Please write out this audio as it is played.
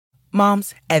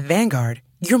Moms, at Vanguard,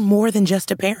 you're more than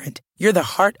just a parent. You're the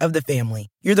heart of the family.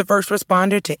 You're the first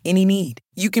responder to any need.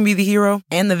 You can be the hero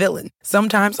and the villain,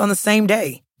 sometimes on the same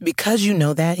day. Because you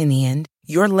know that in the end,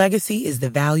 your legacy is the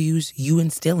values you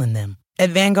instill in them. At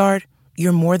Vanguard,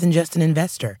 you're more than just an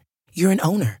investor. You're an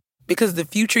owner. Because the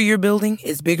future you're building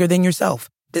is bigger than yourself.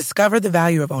 Discover the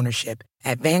value of ownership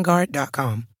at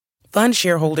Vanguard.com. Fund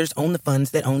shareholders own the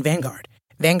funds that own Vanguard.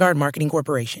 Vanguard Marketing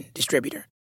Corporation, distributor.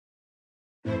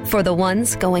 For the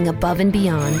ones going above and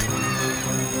beyond.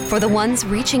 For the ones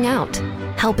reaching out,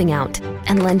 helping out,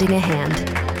 and lending a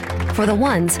hand. For the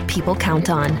ones people count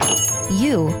on.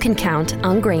 You can count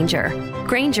on Grainger.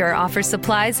 Grainger offers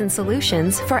supplies and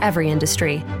solutions for every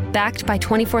industry. Backed by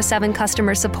 24/7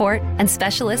 customer support and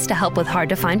specialists to help with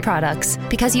hard-to-find products.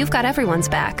 Because you've got everyone's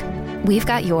back. We've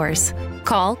got yours.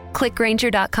 Call, click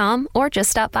Grainger.com, or just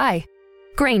stop by.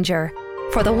 Grainger,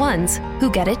 for the ones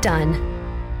who get it done.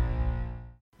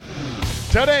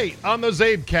 Today on the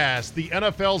CzabeCast, the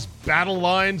NFL's battle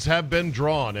lines have been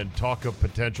drawn and talk of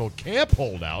potential camp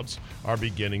holdouts are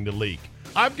beginning to leak.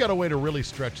 I've got a way to really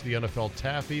stretch the NFL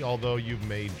taffy, although you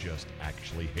may just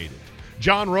actually hate it.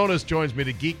 John Ronas joins me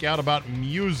to geek out about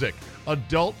music,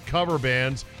 adult cover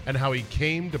bands, and how he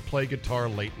came to play guitar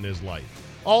late in his life.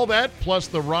 All that, plus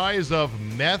the rise of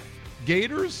meth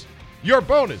gators? Your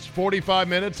bonus 45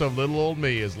 minutes of little old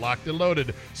me is locked and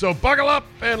loaded. So buckle up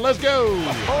and let's go.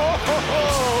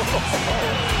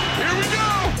 Here we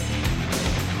go.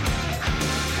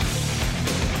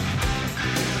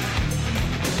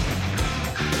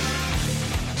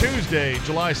 Tuesday,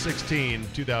 July 16,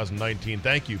 2019.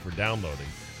 Thank you for downloading.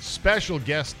 Special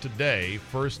guest today,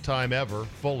 first time ever,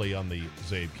 fully on the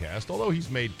CzabeCast, although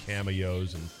he's made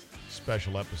cameos and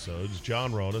special episodes.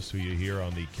 John Ronas, who you hear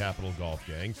on the Capital Golf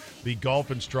Gang, the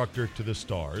golf instructor to the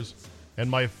stars, and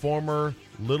my former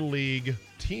Little League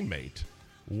teammate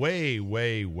way,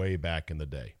 way, way back in the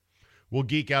day. We'll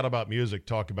geek out about music,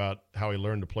 talk about how he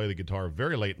learned to play the guitar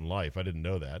very late in life. I didn't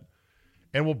know that.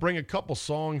 And we'll bring a couple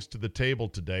songs to the table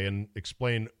today and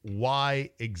explain why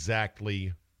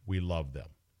exactly we love them.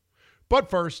 But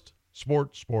first,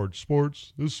 sports.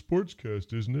 This is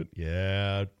SportsCast, isn't it?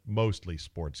 Yeah, mostly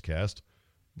SportsCast,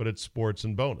 but it's sports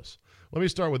and bonus. Let me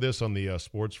start with this on the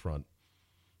sports front.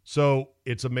 So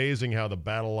it's amazing how the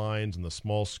battle lines and the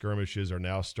small skirmishes are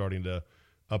now starting to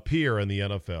appear in the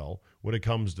NFL when it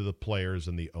comes to the players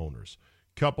and the owners.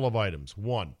 Couple of items.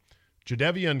 One,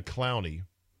 Jadeveon Clowney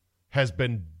has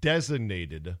been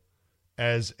designated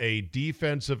as a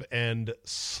defensive end /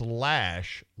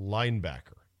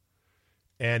 linebacker.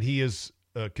 And he is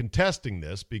contesting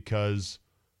this because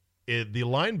the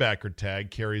linebacker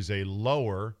tag carries a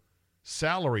lower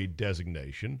salary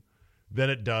designation than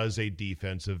it does a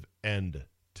defensive end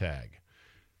tag.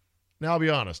 Now, I'll be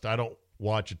honest, I don't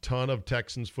watch a ton of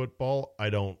Texans football. I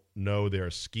don't know their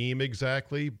scheme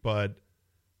exactly, but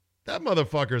that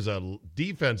motherfucker's a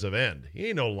defensive end. He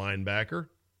ain't no linebacker.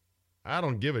 I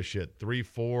don't give a shit.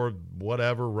 3-4,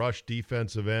 whatever, rush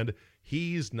defensive end.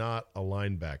 He's not a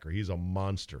linebacker. He's a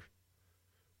monster.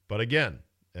 But again,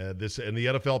 the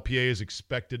NFLPA is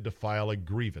expected to file a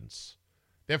grievance.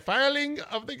 The filing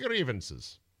of the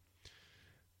grievances.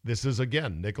 This is,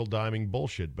 again, nickel-diming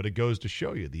bullshit, but it goes to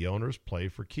show you the owners play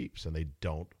for keeps, and they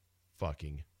don't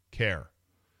fucking care.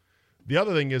 The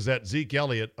other thing is that Zeke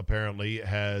Elliott apparently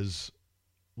has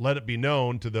let it be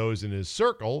known to those in his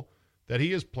circle that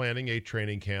he is planning a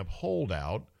training camp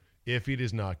holdout if he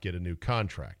does not get a new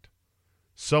contract.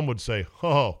 Some would say,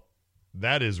 oh,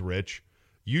 that is rich.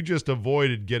 You just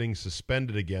avoided getting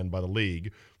suspended again by the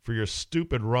league for your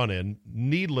stupid run-in,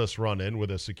 needless run-in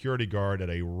with a security guard at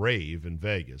a rave in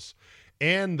Vegas.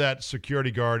 And that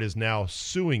security guard is now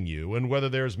suing you, and whether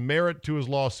there's merit to his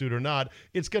lawsuit or not,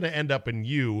 it's going to end up in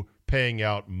you paying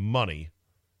out money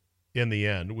in the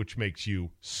end, which makes you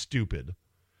stupid.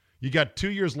 You got 2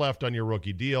 years left on your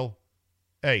rookie deal.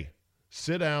 Hey,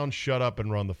 sit down, shut up,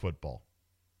 and run the football.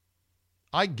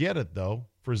 I get it, though.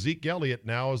 For Zeke Elliott,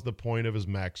 now is the point of his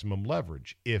maximum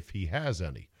leverage, if he has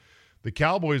any. The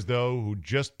Cowboys, though, who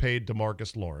just paid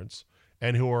DeMarcus Lawrence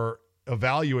and who are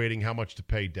evaluating how much to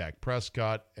pay Dak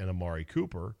Prescott and Amari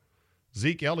Cooper,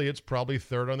 Zeke Elliott's probably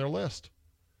third on their list.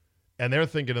 And they're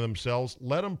thinking to themselves,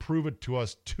 let him prove it to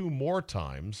us 2 more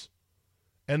times,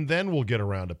 and then we'll get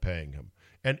around to paying him.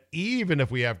 And even if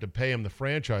we have to pay him the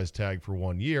franchise tag for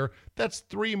 1 year, that's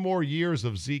 3 more years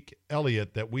of Zeke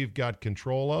Elliott that we've got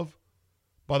control of.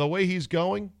 By the way he's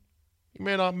going, he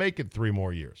may not make it 3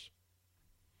 more years.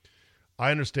 I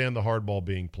understand the hardball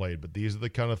being played, but these are the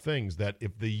kind of things that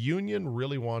if the union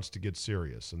really wants to get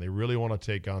serious and they really want to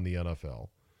take on the NFL,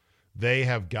 they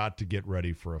have got to get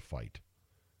ready for a fight.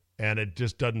 and it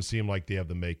just doesn't seem like they have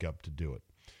the makeup to do it.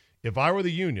 If I were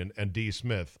the Union and D.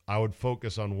 Smith, I would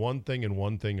focus on one thing and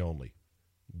one thing only.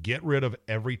 Get rid of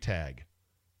every tag.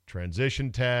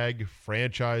 Transition tag,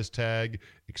 franchise tag,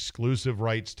 exclusive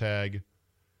rights tag.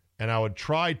 And I would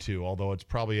try to, although it's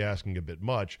probably asking a bit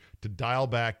much, to dial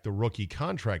back the rookie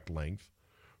contract length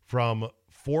from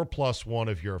 4+1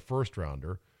 if you're a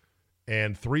first-rounder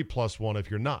and 3+1 if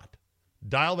you're not.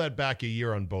 Dial that back a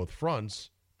year on both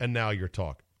fronts, and now you're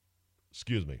talking.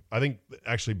 Excuse me. I think,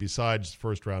 actually, besides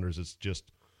first-rounders, it's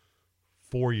just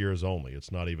 4 years only.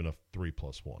 It's not even a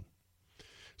 3+1.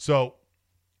 So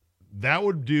that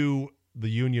would do the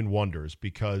Union wonders,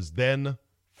 because then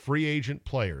free agent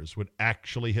players would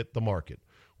actually hit the market,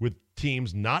 with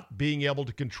teams not being able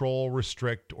to control,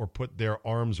 restrict, or put their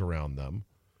arms around them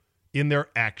in their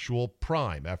actual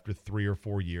prime after 3 or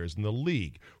 4 years in the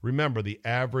league. Remember, the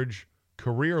average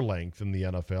career length in the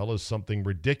NFL is something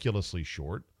ridiculously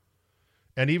short.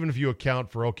 And even if you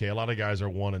account for, okay, a lot of guys are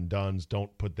one and dones,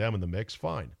 don't put them in the mix,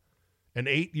 fine. An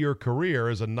 8-year career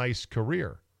is a nice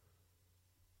career.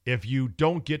 If you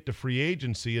don't get to free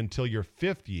agency until your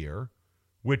 5th year,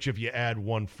 which if you add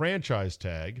one franchise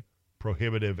tag,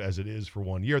 prohibitive as it is for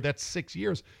 1 year, that's 6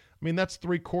 years. I mean, that's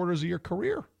 3/4 of your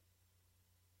career.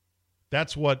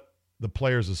 That's what the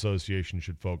Players Association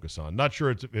should focus on. Not sure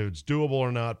if it's doable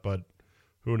or not, but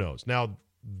who knows. Now,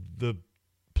 the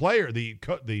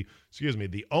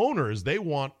owners, they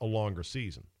want a longer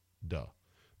season. Duh.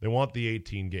 They want the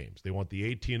 18 games. They want the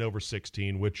 18 over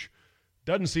 16, which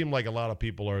doesn't seem like a lot of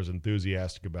people are as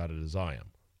enthusiastic about it as I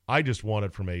am. I just want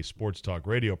it from a sports talk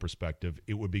radio perspective.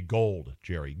 It would be gold,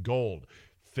 Jerry, gold.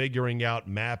 Figuring out,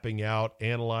 mapping out,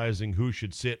 analyzing who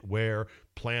should sit where,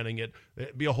 planning it.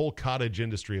 It'd be a whole cottage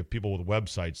industry of people with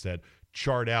websites that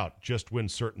chart out just when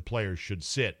certain players should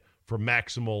sit for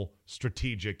maximal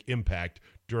strategic impact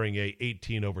during a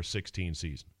 18 over 16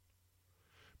 season.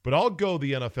 But I'll go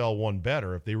the NFL one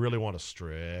better if they really want to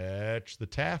stretch the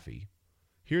taffy.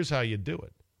 Here's how you do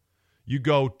it. You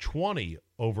go 20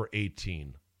 over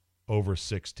 18 over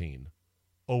 16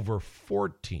 over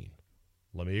 14.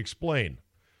 Let me explain.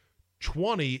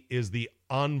 20 is the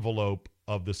envelope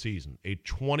of the season, a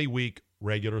 20-week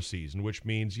regular season, which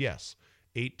means, yes,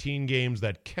 18 games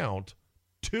that count,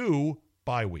 2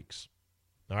 bye weeks.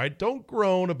 All right, don't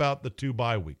groan about the 2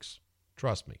 bye weeks.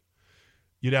 Trust me.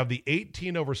 You'd have the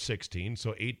 18 over 16,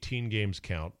 so 18 games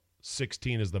count.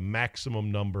 16 is the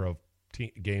maximum number of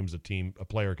games a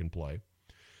player can play.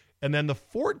 And then the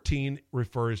 14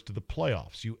 refers to the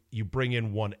playoffs. You bring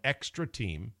in one extra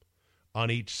team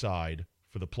on each side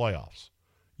for the playoffs.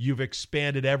 You've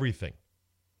expanded everything.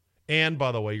 And,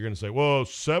 by the way, you're going to say, well,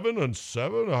 7 and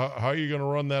 7? How are you going to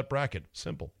run that bracket?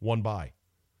 Simple. 1 bye.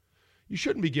 You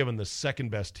shouldn't be giving the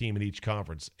second-best team in each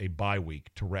conference a bye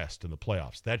week to rest in the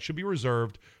playoffs. That should be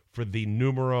reserved for the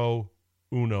numero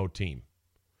uno team.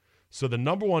 So the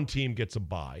number 1 team gets a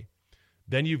bye.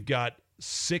 Then you've got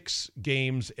 6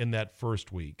 games in that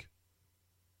first week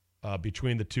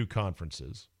between the 2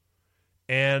 conferences.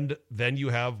 And then you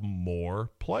have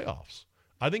more playoffs.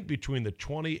 I think between the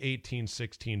 20, 18,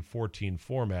 16, 14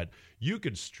 format, you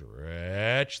could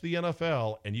stretch the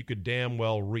NFL and you could damn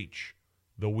well reach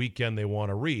the weekend they want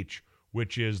to reach,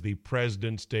 which is the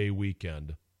President's Day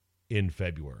weekend in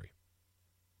February.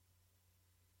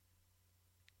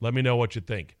 Let me know what you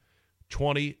think.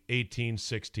 20, 18,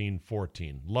 16,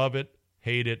 14. Love it,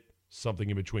 hate it, something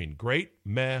in between. Great,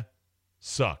 meh,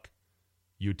 suck.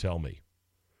 You tell me.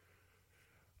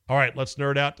 All right, let's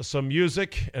nerd out to some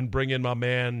music and bring in my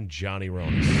man, Johnny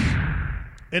Ronas.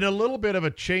 In a little bit of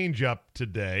a change-up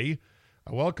today,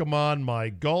 I welcome on my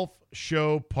golf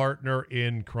show partner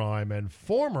in crime and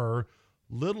former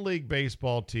Little League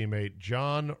Baseball teammate,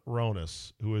 John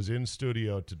Ronas, who is in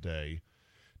studio today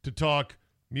to talk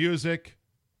music,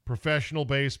 professional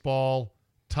baseball,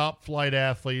 top-flight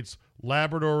athletes,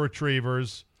 Labrador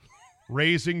retrievers,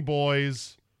 raising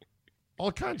boys,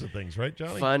 all kinds of things, right,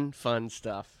 Johnny? Fun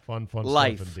stuff. Fun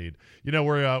Life. Stuff indeed. You know,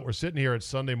 we're sitting here at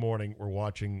Sunday morning. We're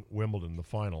watching Wimbledon, the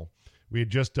final. We had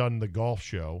just done the golf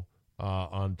show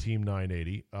on Team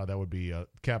 980. That would be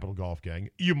Capital Golf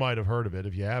Gang. You might have heard of it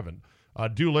if you haven't.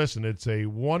 Do listen. It's a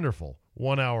wonderful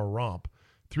 1-hour romp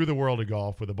through the world of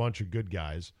golf with a bunch of good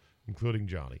guys, including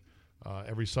Johnny,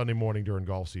 every Sunday morning during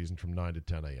golf season from 9 to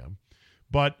 10 a.m.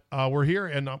 But we're here,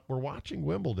 and we're watching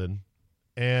Wimbledon,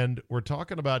 and we're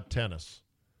talking about tennis,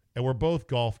 and we're both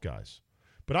golf guys.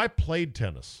 But I played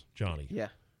tennis, Johnny. Yeah.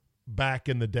 Back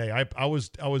in the day, I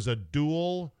was a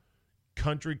dual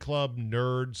country club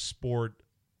nerd sport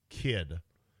kid,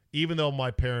 even though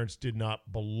my parents did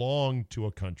not belong to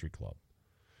a country club.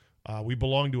 We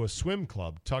belonged to a swim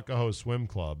club, Tuckahoe Swim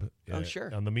Club.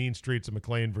 Sure. On the mean streets of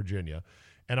McLean, Virginia.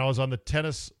 And I was on the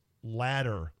tennis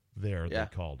ladder there, they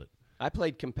called it. I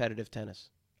played competitive tennis.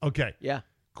 Okay. Yeah.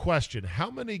 Question. How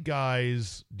many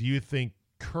guys do you think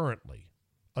currently,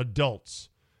 adults,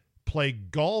 play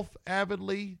golf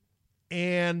avidly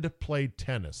and play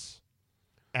tennis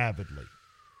avidly?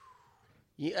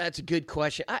 Yeah, that's a good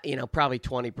question. Probably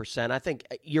 20%. I think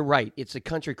you're right. It's a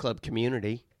country club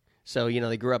community. So,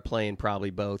 they grew up playing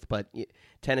probably both, but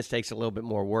tennis takes a little bit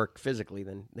more work physically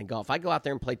than golf. I go out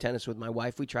there and play tennis with my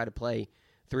wife. We try to play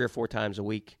 3 or 4 times a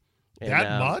week. And,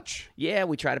 that much? Yeah,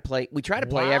 we try to play. We try to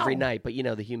play every night, but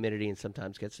the humidity and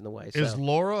sometimes gets in the way. Is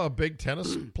Laura a big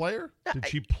tennis player? Did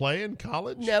she play in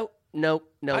college? No.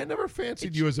 I never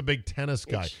fancied you as a big tennis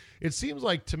guy. It seems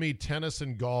like to me tennis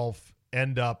and golf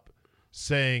end up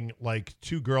saying, like,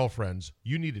 2 girlfriends,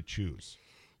 you need to choose.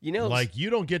 Like,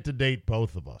 you don't get to date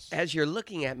both of us. As you're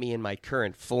looking at me in my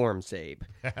current form, Zabe,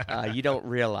 you don't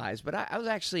realize, but I was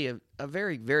actually a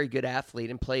very, very good athlete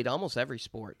and played almost every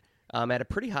sport at a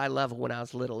pretty high level when I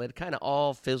was little. It kind of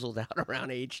all fizzled out around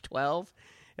age 12,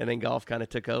 and then golf kind of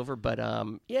took over. But,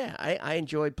 I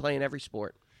enjoyed playing every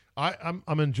sport.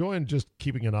 I'm enjoying just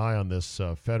keeping an eye on this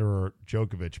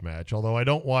Federer-Djokovic match, although I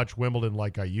don't watch Wimbledon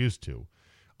like I used to.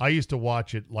 I used to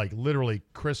watch it like literally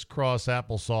crisscross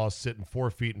applesauce sitting 4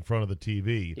 feet in front of the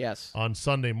TV on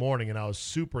Sunday morning, and I was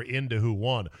super into who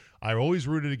won. I always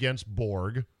rooted against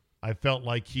Borg. I felt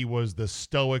like he was the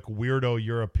stoic weirdo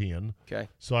European. Okay.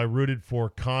 So I rooted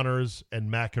for Connors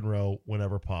and McEnroe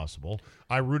whenever possible.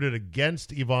 I rooted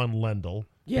against Ivan Lendl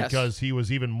because he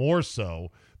was even more so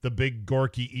the big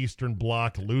Gorky Eastern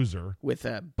Bloc loser. With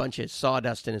a bunch of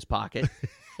sawdust in his pocket.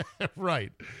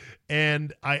 Right.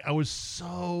 And I was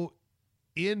so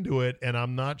into it, and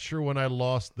I'm not sure when I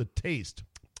lost the taste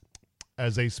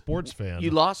as a sports fan.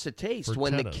 You lost the taste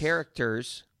when tennis. The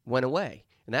characters went away,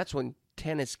 and that's when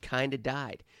tennis kind of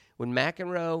died. When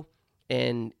McEnroe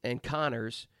and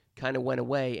Connors kind of went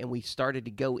away, and we started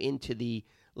to go into the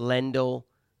Lendl,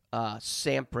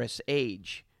 Sampras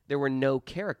age, there were no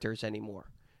characters anymore.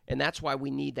 And that's why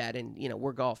we need that in,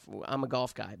 we're golf. I'm a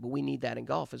golf guy, but we need that in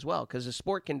golf as well because the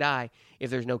sport can die if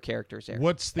there's no characters there.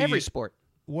 Every sport.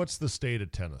 What's the state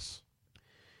of tennis?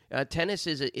 Tennis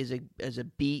is a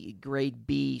B grade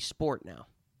B sport now.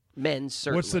 Men's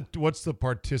certainly. What's the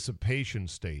participation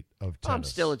state of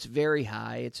tennis? It's very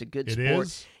high. It's a good sport. It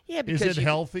is? Yeah, because is it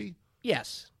healthy?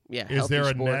 Yes. Yeah. Is there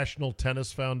a sport. National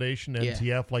Tennis Foundation,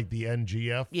 NTF, like the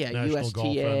NGF? Yeah, National USTA,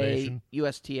 Golf Foundation?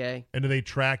 USTA. And do they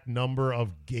track number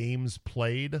of games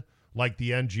played, like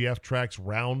the NGF tracks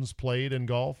rounds played in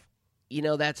golf?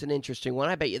 That's an interesting one.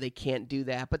 I bet you they can't do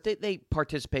that, but they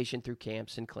participation through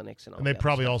camps and clinics and all that. And they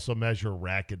probably also measure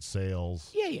racket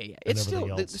sales. Yeah. It's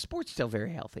still the sport's still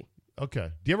very healthy. Okay.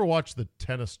 Do you ever watch the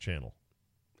Tennis Channel?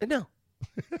 No.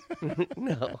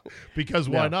 No. Because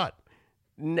why not?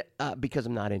 Because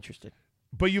I'm not interested.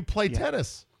 But you play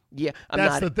tennis. Yeah,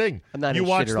 that's the thing. I'm not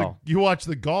interested at all. You watch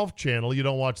the golf channel. You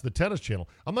don't watch the tennis channel.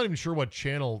 I'm not even sure what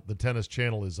channel the tennis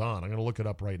channel is on. I'm going to look it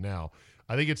up right now.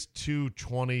 I think it's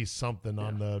 220 something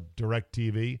on the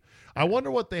DirecTV. I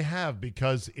wonder what they have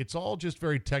because it's all just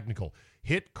very technical.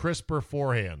 Hit crisper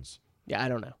forehands. Yeah, I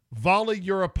don't know. Volley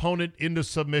your opponent into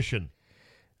submission.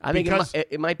 I think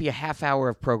it might be a half hour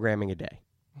of programming a day.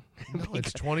 No,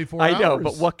 it's 24 hours. I know,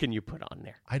 but what can you put on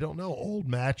there? I don't know. Old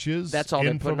matches. That's all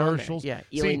they're putting on there. Infomercials. Yeah,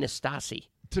 Ili Nastasi.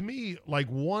 To me, like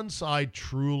once I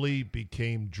truly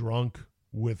became drunk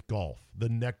with golf, the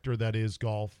nectar that is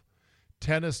golf,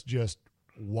 tennis just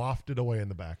wafted away in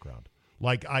the background.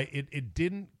 Like it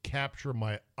didn't capture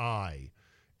my eye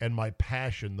and my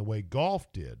passion the way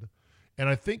golf did. And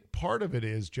I think part of it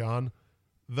is, John,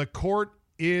 the court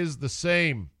is the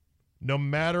same no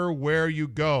matter where you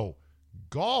go.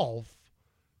 Golf,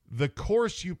 the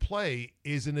course you play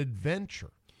is an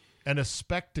adventure and a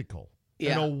spectacle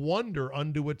and a wonder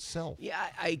unto itself. Yeah,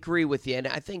 I agree with you. And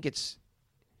I think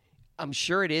I'm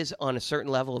sure it is on a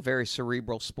certain level a very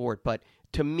cerebral sport. But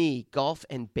to me, golf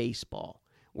and baseball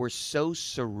were so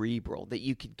cerebral that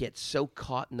you could get so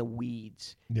caught in the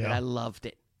weeds that I loved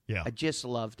it. Yeah. I just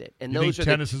loved it. And you think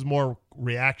tennis is more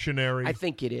reactionary? I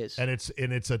think it is. And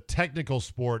it's a technical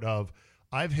sport of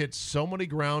I've hit so many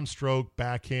ground stroke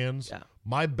backhands. Yeah.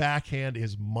 My backhand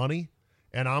is money,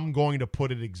 and I'm going to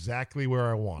put it exactly where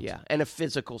I want. Yeah, and a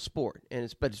physical sport,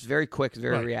 but it's very quick,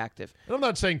 very reactive. And I'm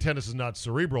not saying tennis is not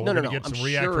cerebral. No, We're going to get some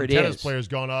react from tennis players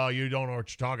going, oh, you don't know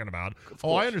what you're talking about.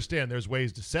 I understand. There's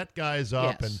ways to set guys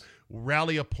up and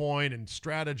rally a point and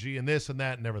strategy and this and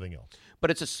that and everything else.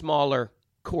 But it's a smaller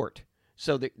court,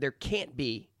 so there can't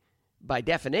be by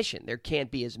definition, there can't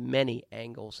be as many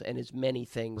angles and as many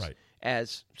things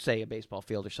as, say, a baseball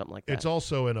field or something like that. It's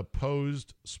also an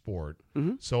opposed sport.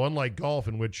 So unlike golf,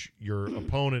 in which your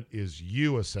opponent is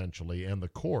you, essentially, and the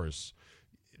course,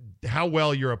 how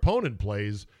well your opponent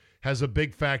plays has a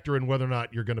big factor in whether or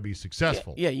not you're going to be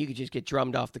successful. Yeah, you could just get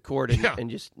drummed off the court and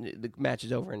just the match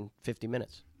is over in 50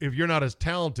 minutes. If you're not as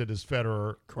talented as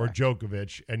Federer or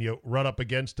Djokovic and you run up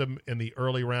against them in the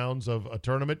early rounds of a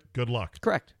tournament, good luck.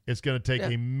 Correct. It's going to take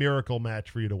a miracle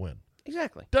match for you to win.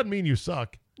 Exactly. Doesn't mean you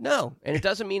suck. No, and it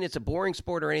doesn't mean it's a boring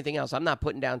sport or anything else. I'm not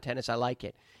putting down tennis. I like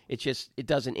it. It's just it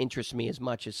doesn't interest me as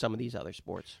much as some of these other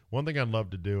sports. One thing I'd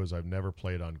love to do is I've never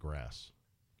played on grass.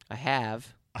 I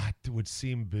have. It would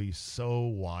seem to be so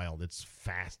wild. It's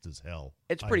fast as hell.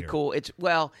 It's pretty cool.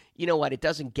 Well, you know what? It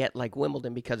doesn't get like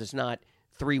Wimbledon because it's not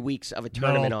 3 weeks of a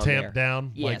tournament on there. Tamped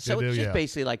down. Yeah, like so they it's do, just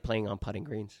basically like playing on putting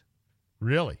greens.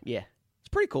 Really? Yeah, it's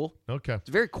pretty cool. Okay. It's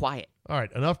very quiet. All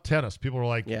right, enough tennis. People are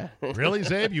like, really,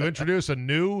 Zabe? You introduce a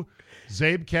new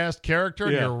CzabeCast character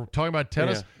and you're talking about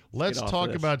tennis? Yeah. Let's talk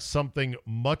about something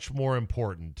much more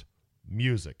important,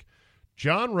 music.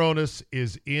 John Ronas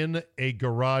is in a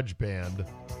garage band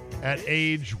at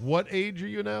what age are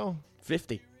you now?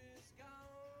 50.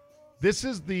 This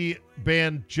is the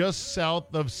band just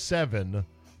south of 7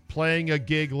 playing a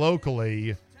gig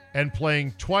locally and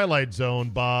playing Twilight Zone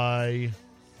by...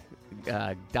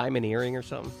 Diamond Earring or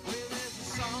something.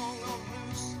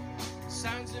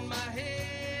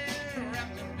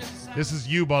 This is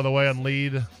you, by the way, on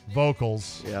lead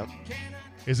vocals. Yeah.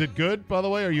 Is it good, by the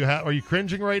way? Are you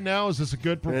cringing right now? Is this a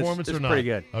good performance or not? It's pretty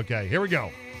good. Okay, here we go.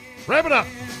 Wrap it up.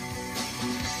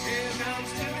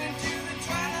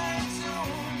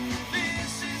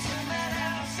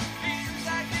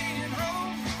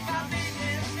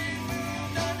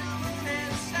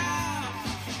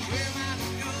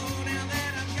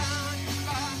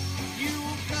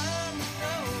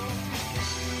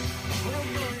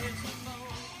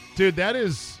 Dude,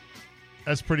 that's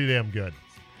pretty damn good.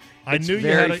 It's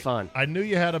very fun. I knew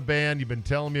you had a band. You've been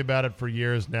telling me about it for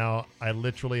years now. I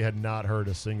literally had not heard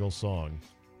a single song.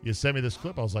 You sent me this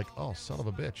clip. I was like, oh, son of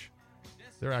a bitch.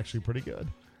 They're actually pretty good.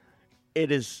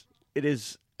 It is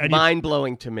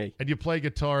mind-blowing to me. And you play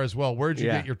guitar as well. Where'd you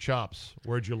get your chops?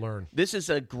 Where'd you learn? This is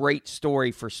a great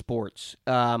story for sports.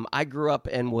 I grew up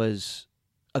and was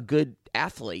a good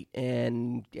athlete,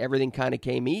 and everything kind of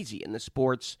came easy in the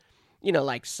sports,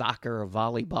 like soccer or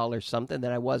volleyball or something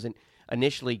that I wasn't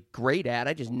initially great at.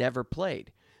 I just never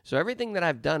played. So everything that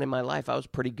I've done in my life, I was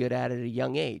pretty good at a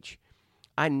young age.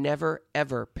 I never,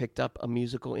 ever picked up a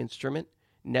musical instrument,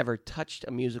 never touched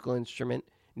a musical instrument,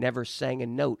 never sang a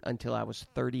note until I was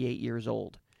 38 years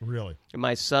old. Really? And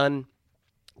my son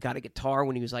got a guitar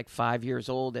when he was like 5 years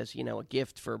old as, a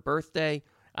gift for a birthday.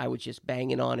 I was just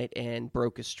banging on it and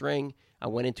broke a string. I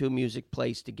went into a music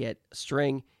place to get a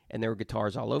string, and there were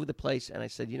guitars all over the place. And I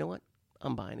said, you know what?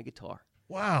 I'm buying a guitar.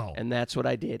 Wow. And that's what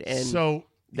I did. And so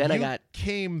then I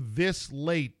came this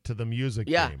late to the music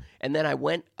game. And then I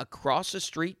went across the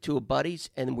street to a buddy's,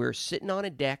 and we were sitting on a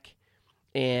deck,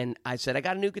 and I said, I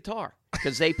got a new guitar,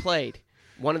 because they played.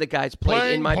 One of the guys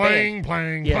played in my band.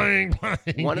 Playing.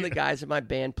 One of the guys in my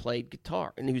band played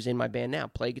guitar, and who's in my band now,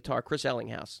 played guitar, Chris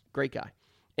Ellinghouse, great guy.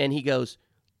 And he goes,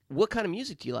 what kind of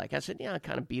music do you like? I said, I'm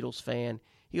kind of Beatles fan.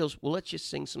 He goes, well, let's just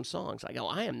sing some songs. I go,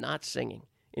 I am not singing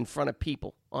in front of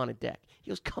people on a deck.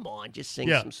 He goes, come on, just sing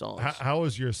some songs. How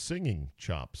was your singing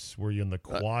chops? Were you in the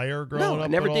choir growing up? No, I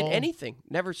never did all? anything.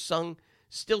 Never sung.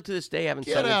 Still to this day, I haven't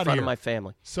sung in front of my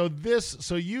family. So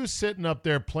you sitting up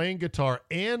there playing guitar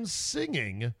and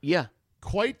singing,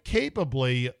 quite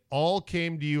capably, all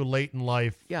came to you late in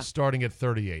life, starting at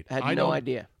 38. I had no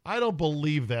idea. I don't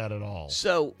believe that at all.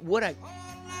 So what I...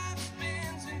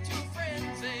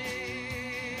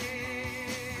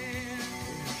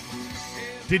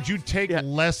 Did you take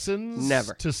lessons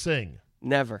Never. to sing?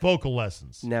 Never. Vocal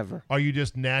lessons? Never. Are you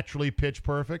just naturally pitch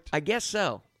perfect? I guess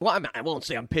so. Well, I won't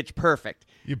say I'm pitch perfect.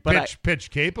 You pitch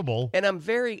capable. And I'm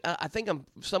very, I think I'm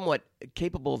somewhat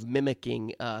capable of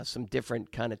mimicking some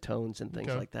different kind of tones and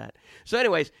things like that. So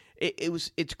anyways,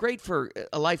 it's great for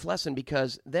a life lesson,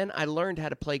 because then I learned how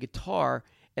to play guitar,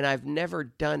 and I've never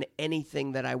done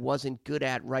anything that I wasn't good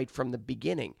at right from the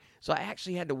beginning. So I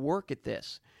actually had to work at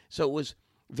this. So it was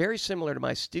very similar to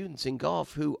my students in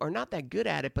golf who are not that good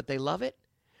at it, but they love it.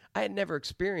 I had never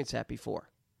experienced that before.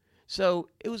 So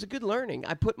it was a good learning.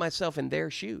 I put myself in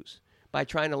their shoes by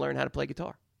trying to learn how to play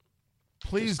guitar.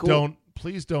 Please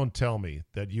don't tell me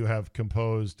that you have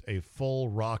composed a full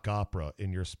rock opera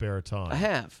in your spare time. I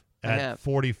have. At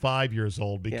 45 years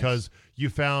old, because you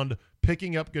found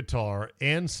picking up guitar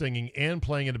and singing and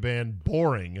playing in a band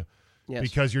boring. Yes.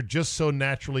 Because you're just so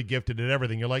naturally gifted at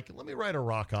everything. You're like, let me write a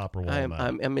rock opera while I'm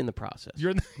at it. I'm in the process.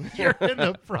 You're in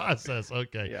the process.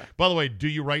 Okay. Yeah. By the way, do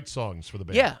you write songs for the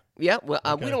band? Yeah. Well,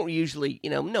 Okay. we don't usually,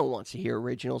 no one wants to hear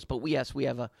originals, but we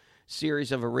have a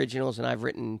series of originals, and I've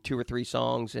written 2 or 3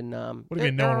 songs. And what do you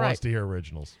mean no one wants to hear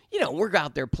originals? We're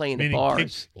out there playing the Meaning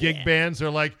bars. gig bands are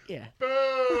like, Yeah. boo!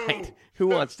 Right. Who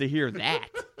wants to hear that?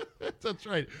 That's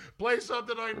right. Play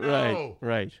something I know.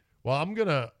 Right. Well, I'm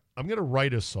gonna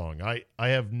write a song. I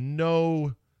have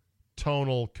no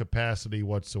tonal capacity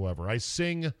whatsoever. I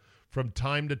sing from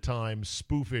time to time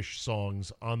spoofish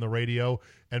songs on the radio,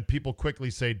 and people quickly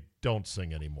say, "Don't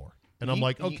sing anymore." And I'm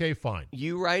like, "Okay, fine."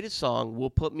 You write a song, we'll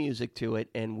put music to it,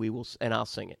 and I'll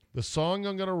sing it. The song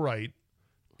I'm gonna write,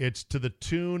 it's to the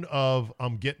tune of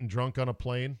 "I'm Getting Drunk on a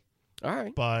Plane." All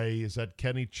right. Is that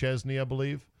Kenny Chesney, I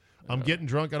believe? I'm getting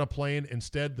drunk on a plane.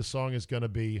 Instead, the song is going to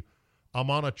be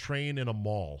I'm on a train in a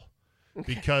mall.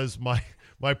 Because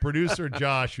my producer,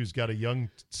 Josh, who's got a young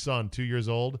son, 2 years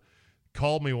old,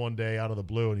 called me one day out of the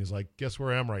blue, and he's like, guess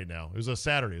where I am right now? It was a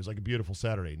Saturday. It was like a beautiful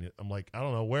Saturday. And I'm like, I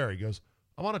don't know where. He goes,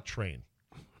 I'm on a train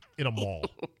in a mall.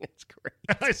 That's great.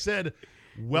 And I said,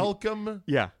 welcome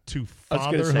to I was gonna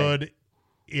say, fatherhood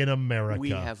in America. we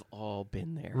have all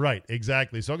been there. Right,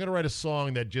 exactly. So I'm going to write a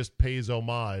song that just pays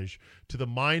homage to the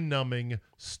mind-numbing,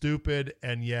 stupid,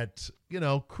 and yet,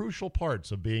 crucial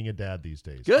parts of being a dad these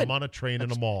days. Good. I'm on a train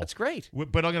in a mall. That's great.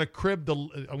 But I'm going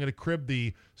to crib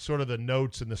the sort of the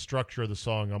notes and the structure of the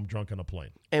song. I'm drunk on a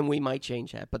plane. And we might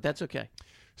change that, but that's okay.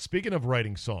 Speaking of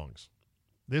writing songs,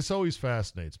 this always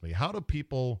fascinates me. How do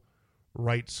people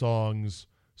write songs,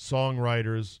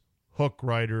 songwriters, hook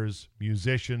writers,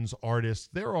 musicians, artists?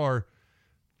 There are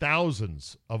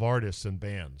thousands of artists and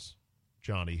bands,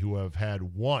 Johnny, who have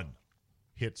had one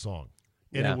hit song.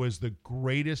 And Yeah. it was the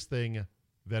greatest thing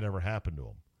that ever happened to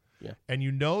them. Yeah. And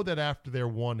you know that after their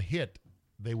one hit,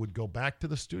 they would go back to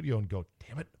the studio and go,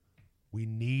 damn it, we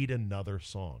need another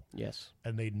song. Yes.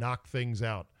 And they'd knock things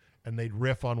out, and they'd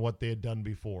riff on what they had done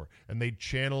before, and they'd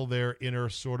channel their inner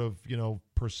sort of,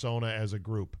 persona as a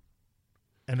group.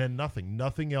 And then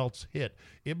nothing else hit.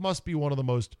 It must be one of the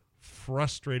most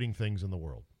frustrating things in the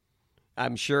world.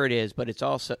 I'm sure it is, but it's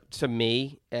also, to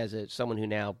me, as someone who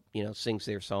now, sings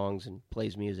their songs and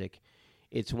plays music,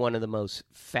 it's one of the most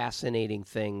fascinating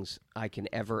things I can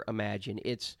ever imagine.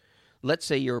 Let's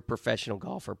say you're a professional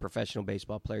golfer, professional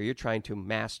baseball player. You're trying to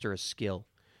master a skill,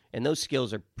 and those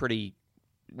skills are pretty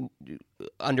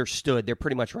understood. They're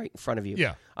pretty much right in front of you.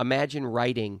 Yeah. Imagine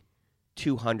writing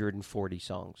 240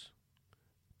 songs.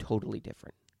 Totally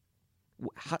different.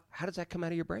 How does that come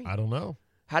out of your brain? I don't know.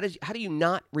 How do you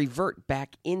not revert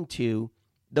back into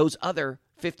those other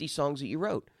 50 songs that you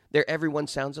wrote? Everyone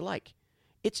sounds alike.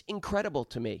 It's incredible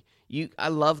to me. I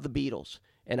love the Beatles,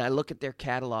 and I look at their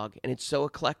catalog, and it's so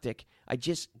eclectic. I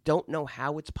just don't know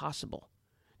how it's possible.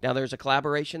 Now, there's a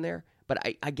collaboration there, but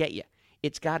I get you.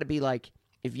 It's got to be like,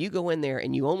 if you go in there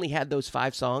and you only had those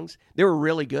 5 songs, they were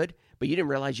really good, but you didn't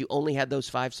realize you only had those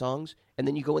 5 songs, and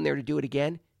then you go in there to do it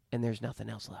again, and there's nothing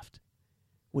else left.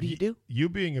 What do you do? You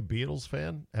being a Beatles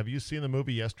fan, have you seen the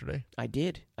movie yesterday? I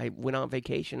did. I went on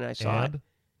vacation and I saw it.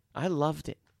 I loved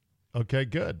it. Okay,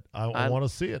 good. I want to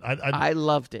see it. I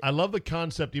loved it. I love the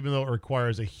concept, even though it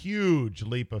requires a huge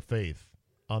leap of faith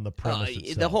on the premise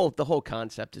itself. The whole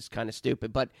concept is kind of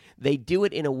stupid, but they do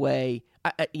it in a way.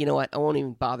 You know what? I won't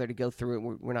even bother to go through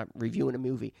it. We're not reviewing a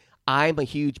movie. I'm a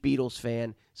huge Beatles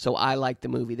fan, so I like the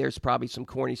movie. There's probably some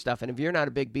corny stuff, and if you're not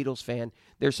a big Beatles fan,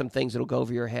 there's some things that'll go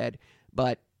over your head.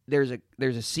 But there's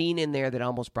a scene in there that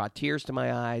almost brought tears to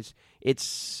my eyes.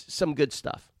 It's some good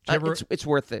stuff. It's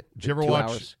worth it. Did you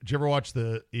ever watch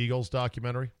the Eagles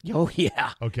documentary? Oh,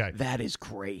 yeah. Okay. That is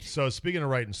great. So speaking of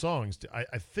writing songs,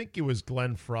 I think it was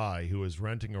Glenn Fry who was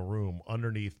renting a room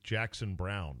underneath Jackson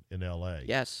Browne in L.A.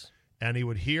 Yes. And he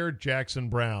would hear Jackson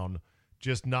Browne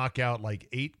just knock out like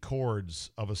 8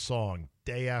 chords of a song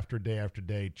day after day after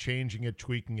day, changing it,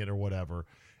 tweaking it, or whatever.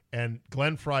 And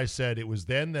Glenn Fry said it was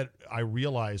then that I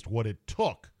realized what it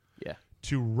took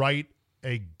to write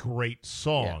a great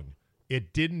song. Yeah.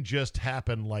 It didn't just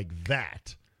happen like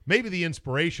that. Maybe the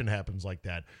inspiration happens like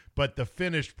that, but the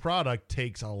finished product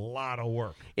takes a lot of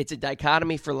work. It's a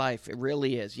dichotomy for life. It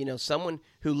really is. Someone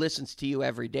who listens to you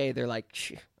every day, they're like,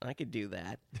 I could do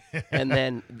that. And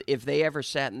then if they ever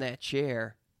sat in that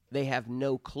chair, they have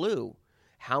no clue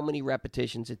how many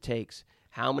repetitions it takes,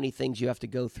 how many things you have to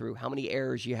go through, how many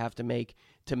errors you have to make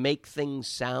things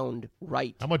sound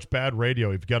right. How much bad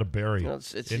radio you've got to bury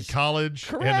in college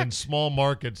correct. And in small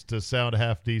markets to sound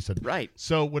half decent. Right.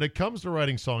 So when it comes to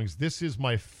writing songs, this is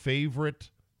my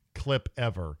favorite clip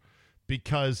ever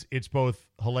because it's both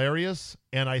hilarious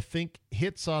and I think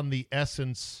hits on the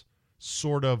essence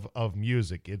sort of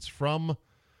music. It's from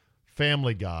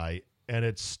Family Guy, and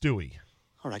it's Stewie.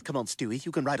 All right, come on, Stewie.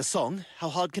 You can write a song. How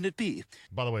hard can it be?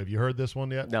 By the way, have you heard this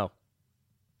one yet? No.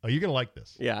 Oh, you're going to like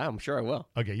this. Yeah, I'm sure I will.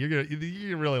 Okay, you're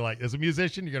gonna really like. As a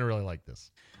musician, you're gonna really like this.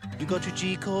 You got your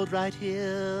G chord right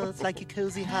here. It's like your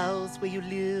cozy house where you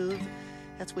live.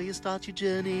 That's where you start your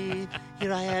journey.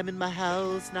 Here I am in my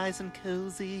house, nice and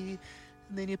cozy.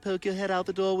 And then you poke your head out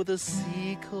the door with a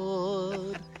C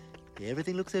chord.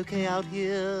 Everything looks okay out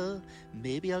here.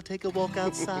 Maybe I'll take a walk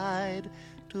outside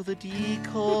to the D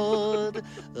chord.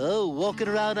 Oh, walking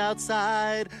around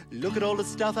outside. Look at all the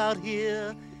stuff out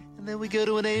here. And then we go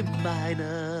to an A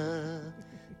minor.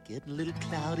 Getting a little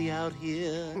cloudy out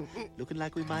here. Looking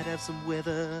like we might have some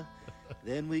weather.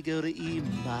 Then we go to E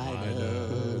minor.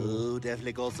 Oh,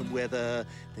 definitely got some weather.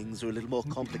 Things are a little more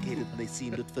complicated than they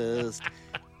seemed at first.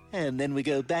 And then we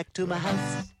go back to my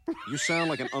house. You sound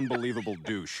like an unbelievable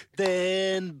douche.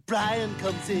 Then Brian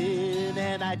comes in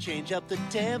and I change up the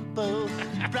tempo.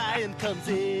 Brian comes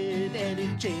in and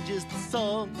he changes the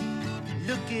song.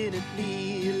 Looking at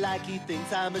me like he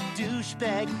thinks I'm a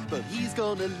douchebag, but he's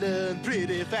gonna learn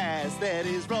pretty fast that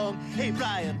he's wrong. Hey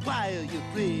Brian, why are you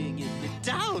bringing me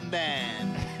down, man?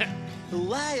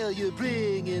 Why are you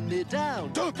bringing me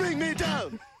down? Don't bring me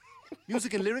down!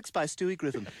 Music and lyrics by Stewie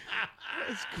Griffin.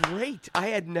 It's great. I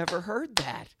had never heard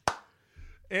that.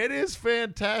 It is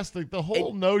fantastic. The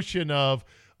whole notion of,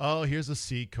 oh, here's a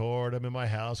C chord. I'm in my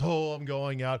house. Oh, I'm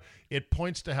going out. It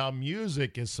points to how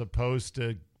music is supposed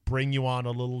to bring you on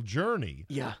a little journey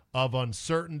of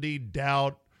uncertainty,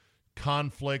 doubt,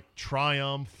 conflict,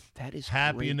 triumph, that is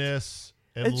happiness,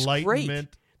 great.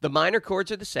 enlightenment. Great. The minor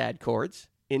chords are the sad chords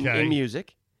in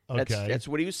music. That's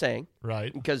what he was saying.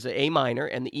 Right. Because the A minor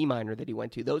and the E minor that he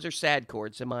went to, those are sad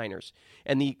chords, the minors.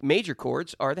 And the major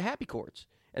chords are the happy chords.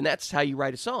 And that's how you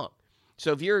write a song.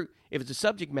 So if it's a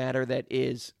subject matter that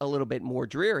is a little bit more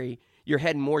dreary, you're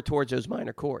heading more towards those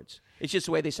minor chords. It's just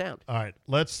the way they sound. All right.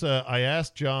 Let's I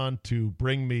asked John to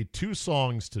bring me 2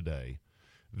 songs today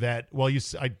that, well,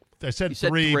 I said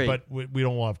three, but we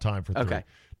don't have time for 3. Okay.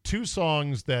 2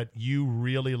 songs that you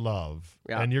really love,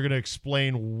 and you're going to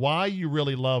explain why you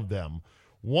really love them.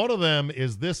 One of them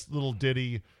is this little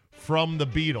ditty from the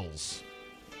Beatles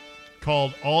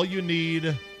called All You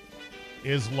Need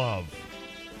Is Love.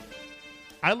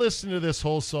 I listened to this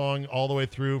whole song all the way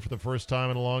through for the first time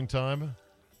in a long time,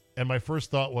 and my first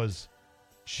thought was,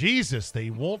 Jesus, they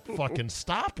won't fucking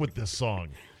stop with this song.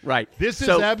 Right. This is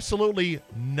absolutely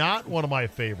not one of my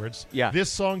favorites. Yeah. This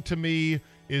song to me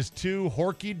is too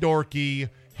horky-dorky,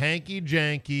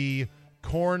 hanky-janky,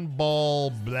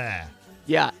 cornball, blah.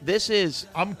 Yeah, this is...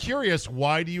 I'm curious,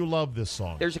 why do you love this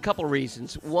song? There's a couple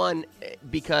reasons. One,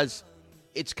 because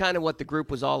it's kind of what the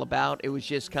group was all about. It was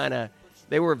just kind of...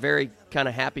 They were a very kind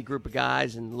of happy group of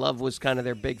guys, and love was kind of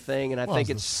their big thing. And I think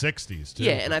it's the 60s, too.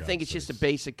 Yeah, and I think it's just a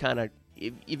basic kind of...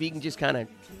 If you can just kind of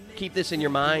keep this in your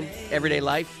mind, everyday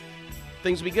life,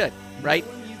 things will be good, right?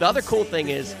 The other cool thing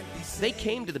is... They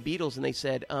came to the Beatles and they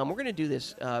said, we're going to do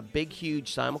this big,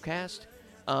 huge simulcast.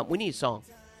 We need a song.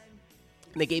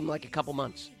 And they gave him like a couple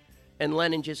months. And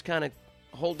Lennon just kind of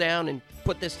hold down and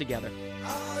put this together.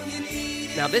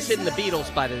 Now, this isn't the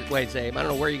Beatles, by the way, Zabe. I don't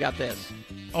know where you got this.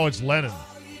 Oh, it's Lennon.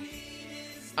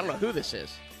 I don't know who this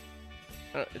is.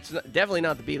 It's definitely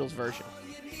not the Beatles version.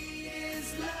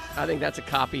 I think that's a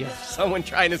copy of someone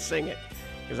trying to sing it.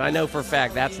 Because I know for a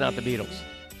fact that's not the Beatles.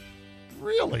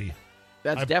 Really?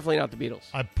 That's definitely not the Beatles.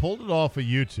 I pulled it off of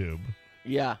YouTube.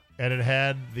 Yeah. And it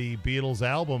had the Beatles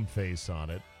album face on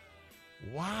it.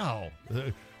 Wow.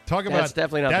 Talk about... That's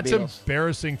definitely not the Beatles. That's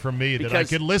embarrassing for me that I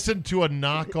could listen to a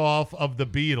knockoff of the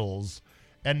Beatles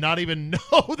and not even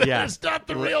know that it's not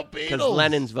the real Beatles. Because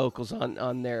Lennon's vocals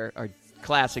on there are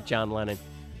classic John Lennon.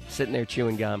 Sitting there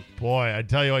chewing gum. Boy, I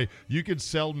tell you what, you could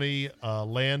sell me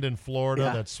land in Florida,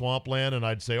 that's swampland, and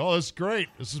I'd say, oh, this is great.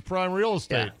 This is prime real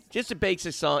estate. Yeah. Just a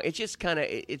basic song. It just kind of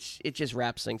it just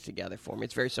wraps things together for me.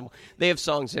 It's very simple. They have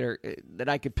songs that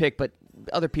I could pick, but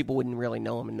other people wouldn't really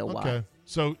know them and know why. Okay.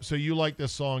 So you like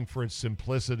this song for its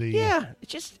simplicity? Yeah.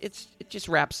 It just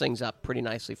wraps things up pretty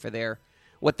nicely for their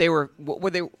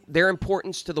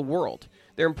importance to the world.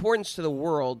 Their importance to the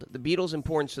world, the Beatles'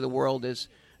 importance to the world is,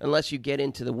 unless you get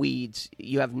into the weeds,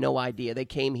 you have no idea. They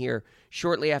came here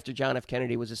shortly after John F.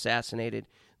 Kennedy was assassinated.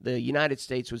 The United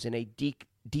States was in a deep,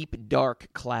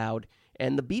 dark cloud,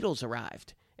 and the Beatles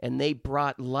arrived, and they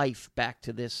brought life back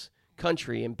to this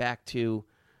country and back to,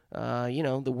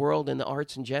 the world and the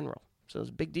arts in general. So it's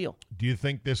a big deal. Do you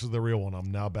think this is the real one?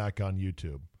 I'm now back on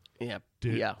YouTube. Yeah,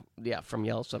 from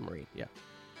Yellow Submarine, yeah.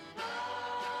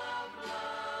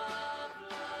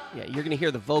 Yeah, you're going to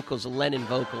hear the vocals, the Lennon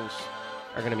vocals,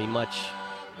 are going to be much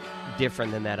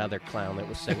different than that other clown that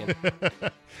was singing.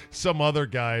 Some other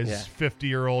guy's Yeah.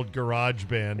 50-year-old garage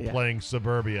band Yeah. playing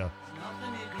Suburbia.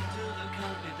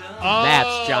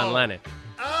 That's John Lennon.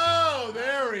 Oh,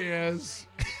 there he is.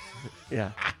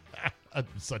 Yeah. I'm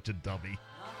such a dummy.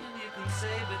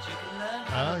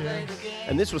 Oh, yes.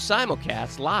 And this was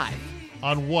simulcast live.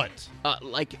 On what?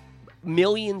 Like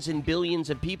millions and billions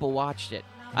of people watched it.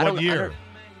 What year?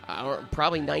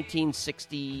 Probably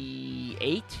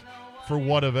 1968 For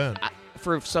what event?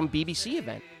 for some BBC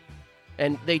event.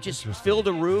 And they just filled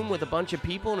a room with a bunch of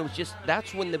people, and it was just,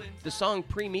 that's when the song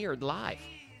premiered live.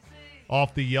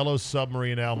 Off the Yellow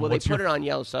Submarine album. Well, they put it on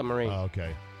Yellow Submarine. Oh,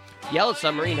 okay. Yellow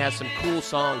Submarine has some cool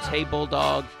songs. Hey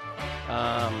Bulldog.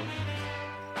 I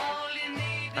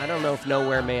don't know if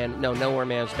Nowhere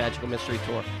Man's Magical Mystery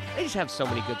Tour. They just have so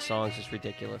many good songs. It's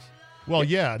ridiculous. Well,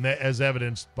 yeah, and as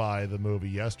evidenced by the movie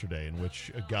yesterday, in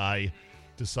which a guy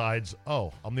decides,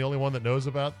 oh, I'm the only one that knows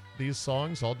about these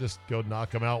songs. I'll just go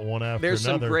knock them out one after There's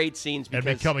another. some great scenes and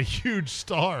become a huge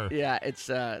star. Yeah, it's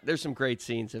there's some great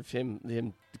scenes of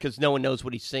him because no one knows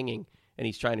what he's singing, and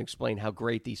he's trying to explain how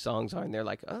great these songs are, and they're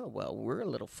like, oh, well, we're a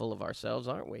little full of ourselves,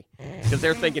 aren't we? Because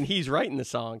they're thinking he's writing the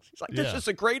songs. He's like, this is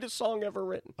the greatest song ever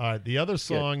written. All right, the other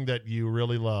song that you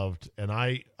really loved, and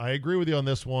I agree with you on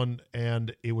this one,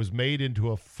 and it was made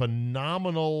into a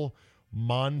phenomenal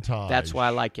montage. That's why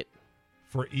I like it.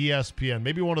 For ESPN.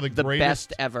 Maybe one of the greatest.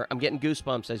 Best ever. I'm getting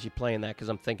goosebumps as you're playing that because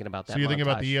I'm thinking about that. So you're thinking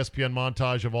about the montage. ESPN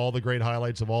montage of all the great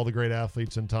highlights of all the great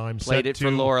athletes in time. Played it for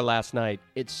Laura last night.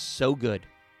 It's so good.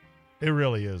 It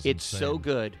really is. It's so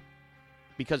good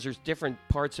because there's different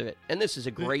parts of it. And this is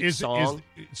a great song.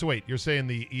 So wait, you're saying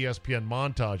the ESPN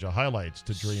montage of highlights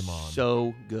to dream on.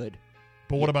 So good.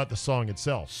 But what about the song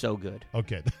itself? So good.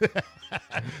 Okay.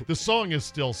 The song is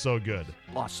still so good.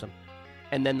 Awesome.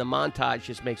 And then the montage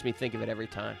just makes me think of it every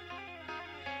time.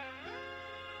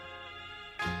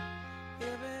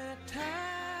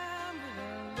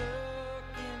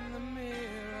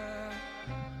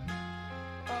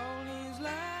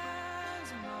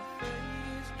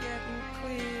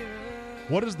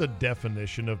 What is the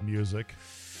definition of music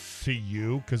to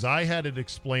you? Because I had it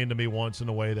explained to me once in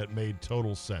a way that made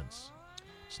total sense.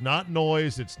 It's not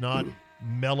noise. It's not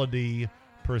melody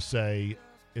per se.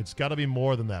 It's got to be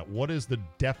more than that. What is the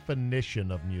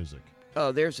definition of music?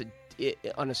 Oh,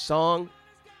 on a song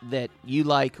that you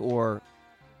like, or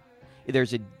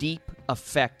there's a deep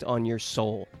effect on your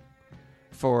soul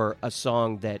for a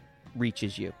song that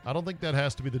reaches you. I don't think that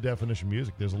has to be the definition of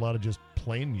music. There's a lot of just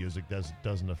plain music that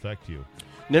doesn't affect you.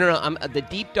 No. The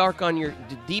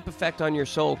deep effect on your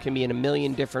soul can be in a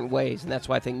million different ways, and that's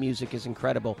why I think music is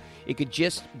incredible. It could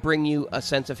just bring you a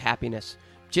sense of happiness.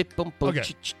 Okay.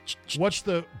 What's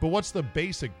the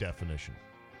basic definition?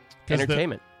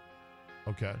 Entertainment.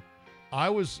 Okay.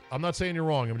 I'm not saying you're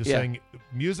wrong. I'm just saying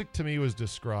music to me was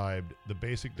described, the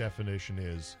basic definition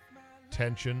is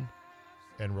tension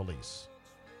and release.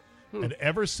 And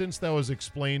ever since that was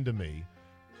explained to me,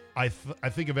 I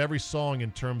think of every song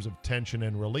in terms of tension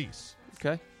and release.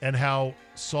 Okay. And how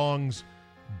songs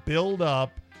build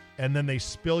up and then they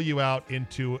spill you out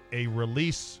into a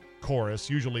release chorus,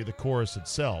 usually the chorus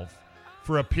itself,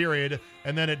 for a period,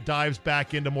 and then it dives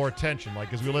back into more tension,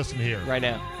 like as we listen here. Right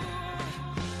now.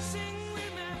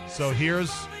 So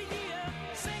here's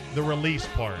the release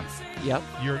part. Yep.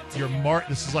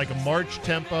 This is like a march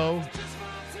tempo,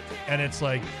 and it's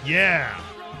like, yeah.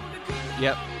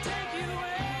 Yep.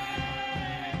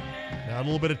 Now a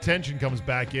little bit of tension comes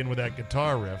back in with that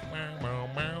guitar riff.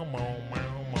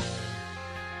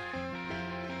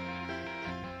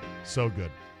 So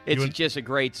good. It's just a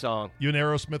great song. You an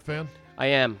Aerosmith fan? I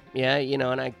am. Yeah,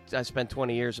 and I spent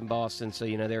 20 years in Boston, so,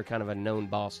 they're kind of a known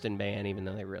Boston band, even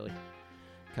though they really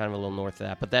kind of a little north of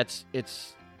that. But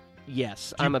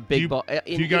yes, I'm a big Do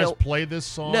you guys play this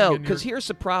song? No, because here's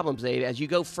the problem, Dave. As you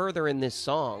go further in this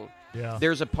song,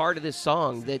 there's a part of this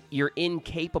song that you're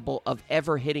incapable of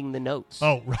ever hitting the notes.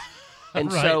 Oh, right.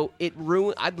 And right. So it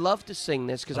ruined. I'd love to sing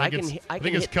this because I think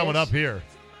it's coming up here,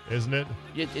 isn't it?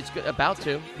 It's about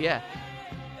to, yeah.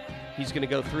 He's going to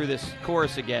go through this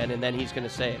chorus again, and then he's going to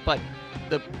say it. But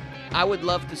I would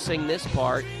love to sing this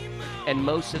part and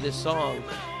most of this song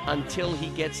until he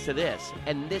gets to this.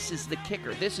 And this is the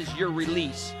kicker. This is your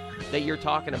release that you're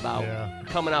talking about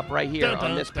coming up right here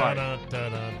on this part. And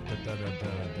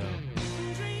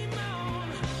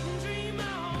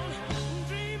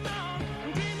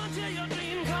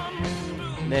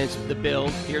then it's the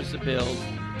build. Here's the build.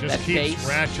 Just that keeps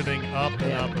bass, ratcheting up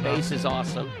and up and up. Bass is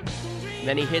awesome. And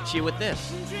then he hits you with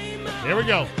this. Here we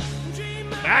go.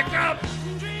 Back up.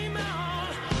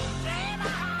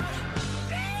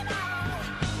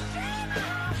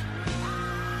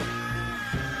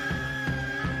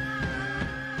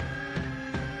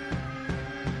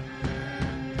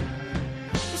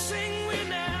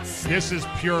 This is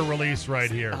pure release right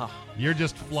here. Oh. You're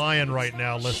just flying right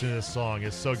now listening to this song.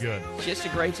 It's so good. It's just a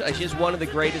great. It's just one of the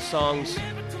greatest songs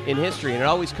in history, and it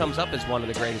always comes up as one of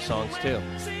the greatest songs too.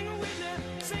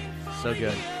 So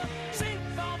good.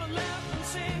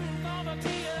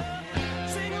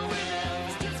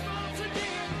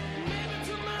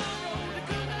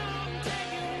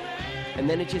 And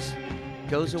then it just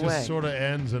goes away. It just sort of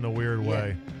ends in a weird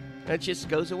way. And it just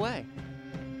goes away.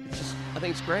 It's just, I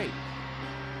think it's great.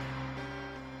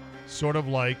 Sort of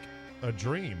like a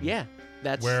dream. Yeah,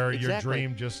 that's where exactly. your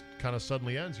dream just kind of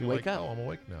suddenly ends. You're Wake like, up. oh, I'm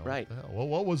awake now. Right. What the hell? Well,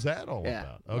 what was that all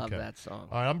Yeah, about? love that song.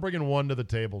 All right, I'm bringing one to the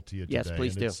table to you today. Yes,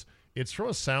 please and do. It's from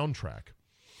a soundtrack,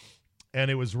 and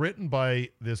it was written by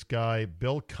this guy,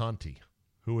 Bill Conti,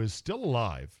 who is still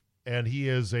alive, and he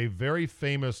is a very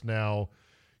famous now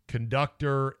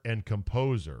conductor and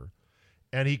composer,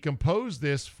 and he composed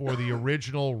this for the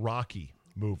original Rocky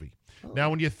movie. Now,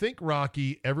 when you think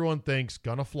Rocky, everyone thinks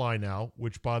Gonna Fly Now,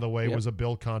 which, by the way, was a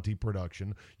Bill Conti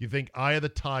production. You think Eye of the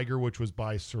Tiger, which was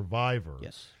by Survivor.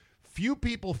 Yes. Few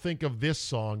people think of this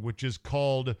song, which is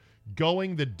called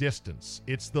Going the Distance.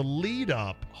 It's the lead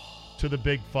up to the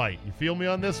big fight. You feel me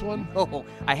on this one? Oh,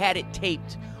 I had it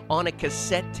taped on a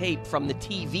cassette tape from the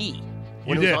TV.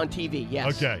 When You it did? was on TV,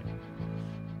 yes. Okay.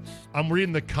 I'm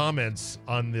reading the comments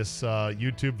on this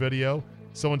YouTube video.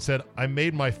 Someone said, I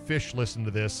made my fish listen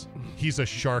to this. He's a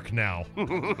shark now.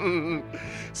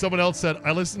 Someone else said,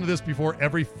 I listen to this before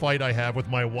every fight I have with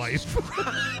my wife.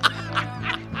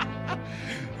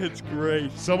 It's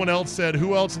great. Someone else said,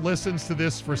 who else listens to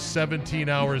this for 17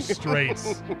 hours straight?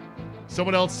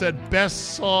 Someone else said,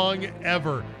 best song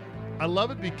ever. I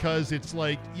love it because it's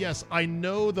like, yes, I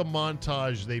know the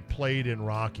montage they played in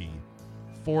Rocky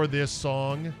for this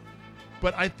song,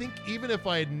 but I think even if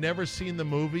I had never seen the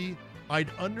movie, I'd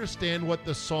understand what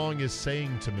the song is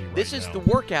saying to me right This is now. the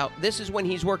workout. This is when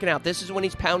he's working out. This is when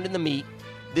he's pounding the meat.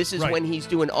 This is Right. when he's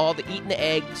doing all the eating the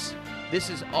eggs. This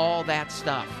is all that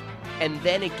stuff. And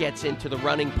then it gets into the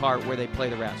running part where they play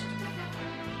the rest.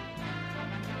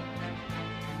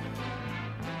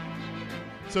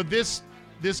 So this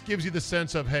gives you the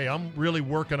sense of, hey, I'm really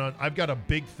working on, I've got a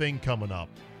big thing coming up,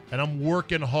 and I'm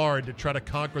working hard to try to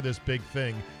conquer this big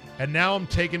thing. And now I'm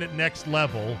taking it next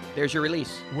level. There's your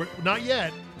release. We're not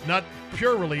yet, not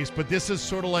pure release, but this is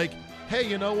sort of like, hey,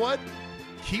 you know what?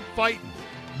 Keep fighting.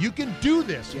 You can do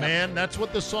this, Yep. man. That's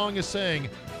what the song is saying.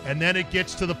 And then it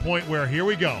gets to the point where, here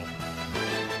we go.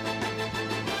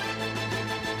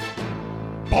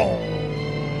 Boom.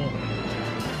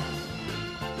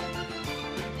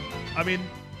 I mean,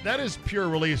 that is pure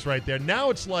release right there. Now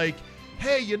it's like,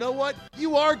 hey, you know what?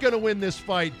 You are going to win this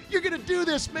fight. You're going to do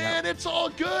this, man. It's all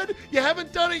good. You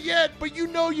haven't done it yet, but you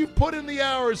know you've put in the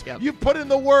hours. Yep. You've put in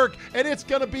the work, and it's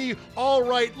going to be all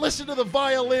right. Listen to the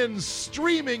violins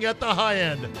streaming at the high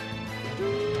end.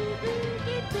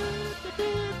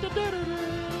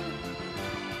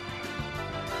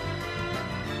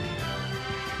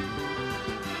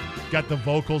 Got the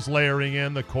vocals layering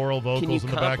in, the choral vocals Can you in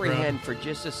the background. comprehend for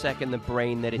just a second the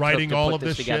brain that it Writing took to all put of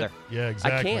this this together? shit? Yeah,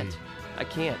 exactly. I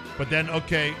can't. But then,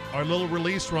 okay, our little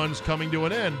release run's coming to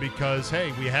an end because,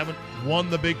 hey, we haven't won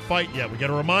the big fight yet. We got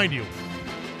to remind you.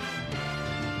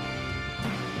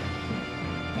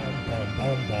 Boom,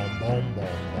 boom, boom, boom, boom,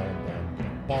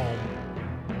 boom,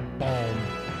 boom, boom.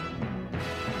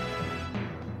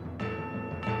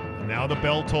 And now the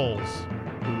bell tolls.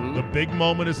 Mhm. The big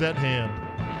moment is at hand.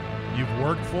 You've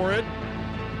worked for it.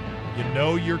 You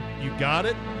know you got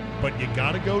it, but you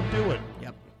got to go do it.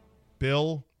 Yep.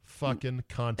 Bill fucking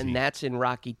Conti. And that's in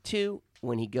Rocky 2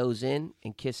 when he goes in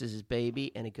and kisses his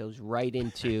baby, and it goes right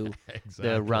into Exactly.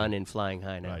 the run in Flying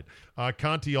High Now. Right.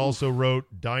 Conti also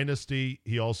wrote Dynasty.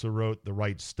 He also wrote The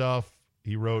Right Stuff.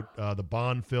 He wrote the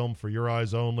Bond film For Your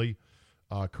Eyes Only,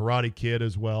 Karate Kid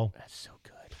as well. That's so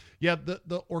good. Yeah,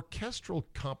 the orchestral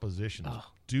compositions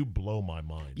do blow my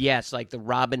mind. Yes, like the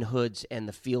Robin Hoods and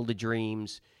the Field of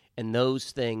Dreams and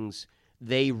those things,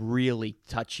 they really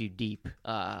touch you deep.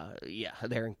 Yeah,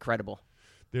 they're incredible.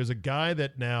 There's a guy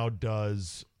that now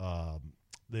does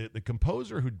the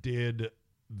composer who did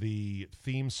the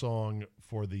theme song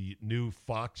for the new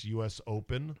Fox US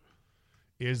Open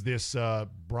is this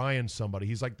Brian somebody.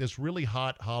 He's like this really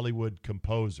hot Hollywood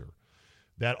composer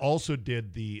that also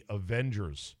did the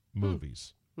Avengers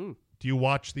movies. Do you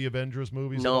watch the Avengers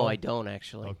movies? at No, all? I don't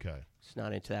actually. Okay. It's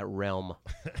not into that realm.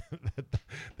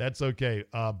 That's okay.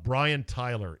 Brian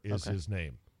Tyler is his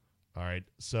name. All right.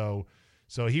 So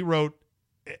he wrote,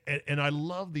 and I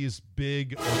love these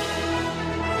big.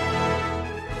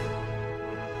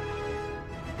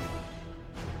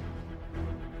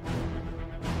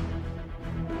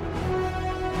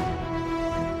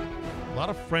 lot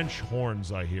of French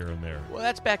horns I hear in there. Well,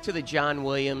 that's back to the John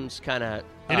Williams kind of.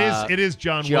 It is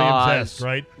John Jaws, Williams-esque,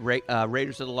 right?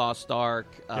 Raiders of the Lost Ark.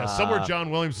 Yeah, somewhere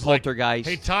John Williams is Poltergeist. like,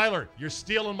 hey, Tyler, you're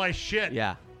stealing my shit.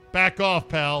 Yeah. Back off,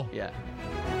 pal. Yeah.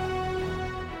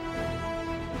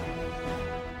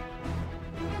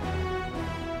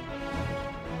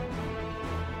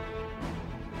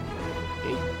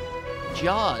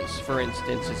 Jaws, for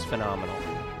instance, is phenomenal.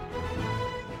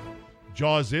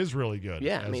 Jaws is really good.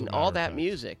 Yeah, I mean, all that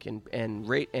music and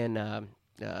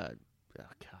the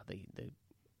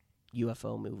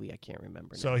UFO movie, I can't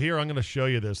remember. So now. here I'm going to show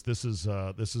you this. This is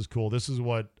cool. This is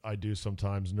what I do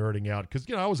sometimes, nerding out, because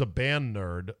I was a band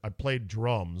nerd. I played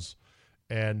drums,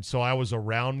 and so I was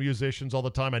around musicians all the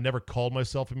time. I never called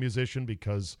myself a musician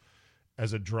because,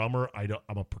 as a drummer,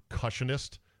 I'm a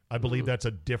percussionist. I believe that's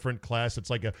a different class. It's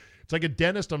like a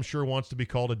dentist, I'm sure, wants to be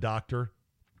called a doctor,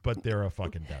 but they're a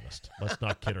fucking dentist. Let's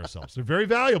not kid ourselves. They're very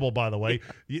valuable, by the way.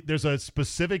 There's a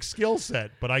specific skill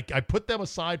set, but I put them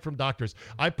aside from doctors.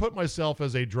 I put myself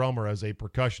as a drummer, as a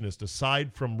percussionist,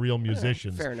 aside from real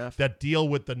musicians fair enough. that deal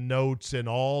with the notes and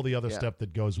all the other stuff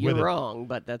that goes with it. You're wrong,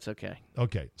 but that's okay.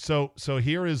 Okay, so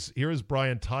here is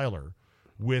Brian Tyler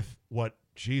with what?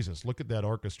 Jesus, look at that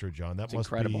orchestra, John. That must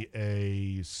incredible. Be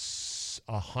a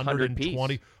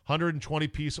 120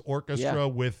 piece orchestra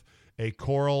with a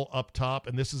choral up top,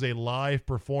 and this is a live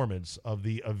performance of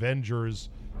the Avengers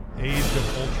Age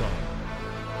of Ultron.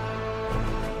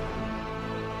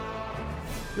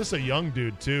 This is a young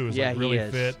dude too. He's like really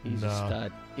fit. He's a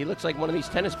stud. He looks like one of these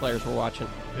tennis players we're watching.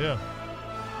 Yeah.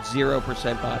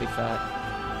 0% body fat.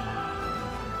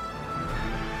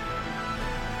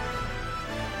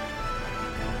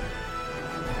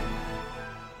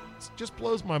 Just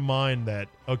blows my mind that,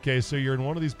 okay, so you're in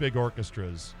one of these big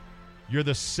orchestras, you're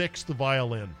the sixth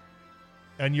violin,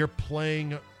 and you're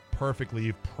playing perfectly.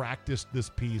 You've practiced this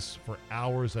piece for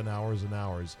hours and hours and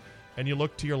hours, and you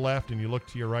look to your left and you look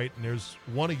to your right, and there's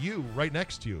one of you right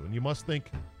next to you, and you must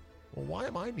think, well, why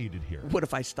am I needed here? What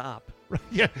if I stop?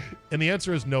 Yeah, and the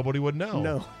answer is nobody would know.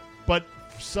 No. But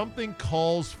something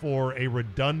calls for a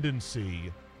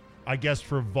redundancy, I guess,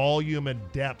 for volume and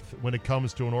depth when it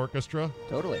comes to an orchestra.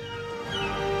 Totally.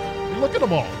 Look at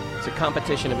them all. It's a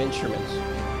competition of instruments.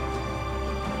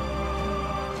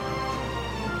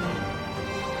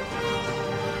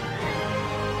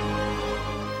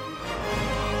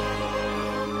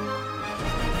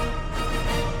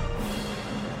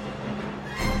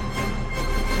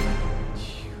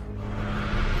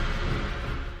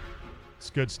 It's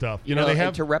good stuff. You know, they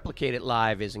have to replicate it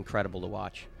live is incredible to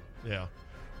watch. Yeah.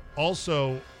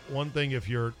 Also, one thing, if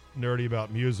you're nerdy about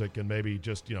music and maybe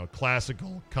just,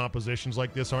 classical compositions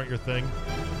like this aren't your thing.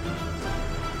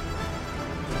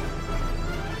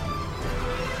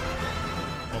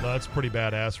 Well, that's pretty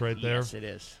badass right there. Yes, it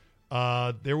is.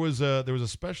 There was a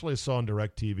special I saw on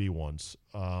DirecTV once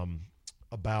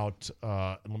about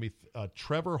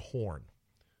Trevor Horn.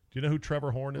 Do you know who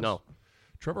Trevor Horn is? No.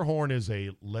 Trevor Horn is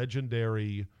a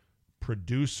legendary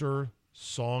producer,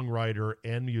 songwriter,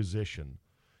 and musician.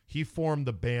 He formed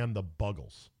the band The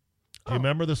Buggles. Do you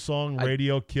remember the song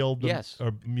 "Radio Killed"? Yes.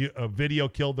 Video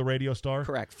killed the radio star.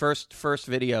 Correct. First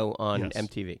video on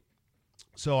MTV.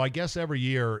 So I guess every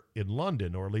year in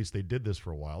London, or at least they did this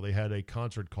for a while, they had a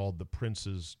concert called the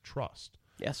Prince's Trust.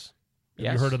 Yes.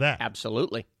 Have you heard of that?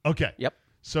 Absolutely. Okay. Yep.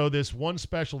 So this one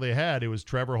special they had, it was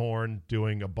Trevor Horn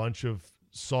doing a bunch of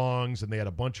songs, and they had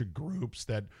a bunch of groups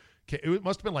that it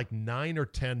must have been like 9 or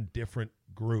 10 different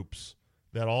groups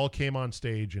that all came on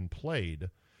stage and played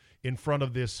in front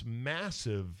of this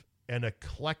massive and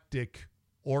eclectic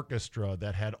orchestra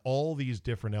that had all these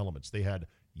different elements. They had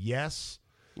Yes.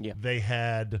 Yeah. They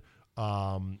had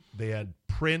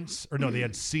Prince, or no, they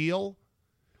had Seal.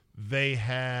 They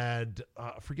had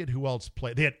I forget who else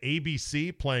played. They had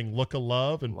ABC playing "Look of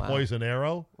Love" and "Poison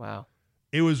Arrow." Wow.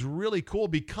 It was really cool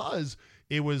because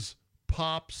it was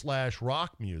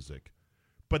pop/rock music,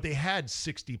 but they had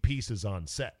 60 pieces on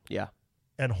set. Yeah.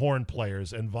 And horn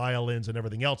players and violins and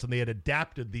everything else, and they had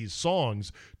adapted these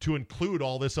songs to include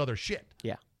all this other shit.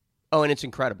 Yeah. Oh, and it's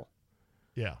incredible.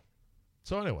 Yeah.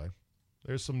 So anyway,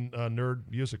 there's some nerd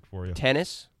music for you.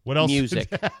 Tennis. What else?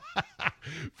 Music.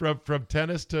 from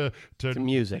tennis to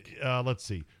music. Let's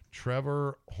see.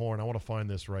 Trevor Horn. I want to find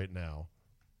this right now.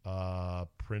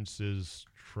 Prince's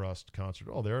Trust concert.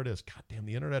 Oh, there it is. God damn,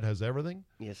 the internet has everything.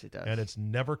 Yes, it does. And it's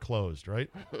never closed, right?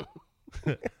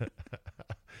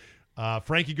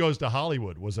 Frankie Goes to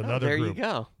Hollywood was another group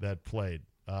that played.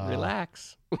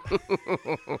 Relax.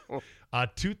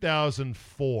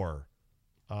 2004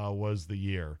 was the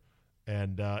year,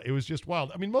 and it was just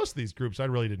wild. I mean, most of these groups I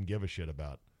really didn't give a shit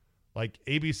about. Like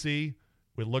ABC,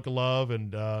 with Look of Love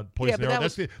and Poison Arrow.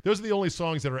 Those are the only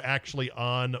songs that are actually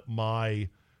on my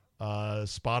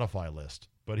Spotify list.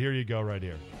 But here you go right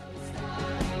here.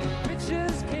 He's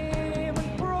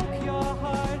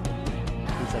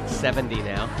like 70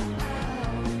 now.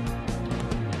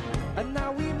 And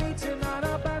now we meet in an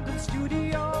abandoned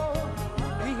studio.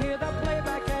 We hear the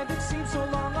playback and it seems so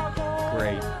long ago.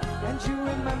 Great. And you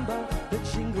remember the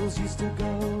jingles used to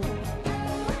go.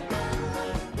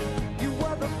 You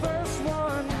were the first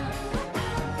one.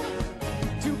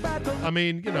 Too bad the I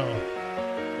mean, you know.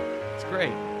 It's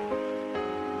great.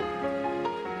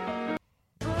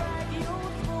 drag you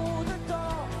through the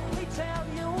door. They tell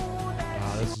you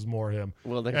that This is more him.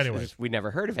 Well, Anyway. we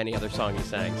never heard of any other song he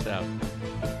sang, so.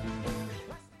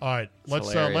 All right,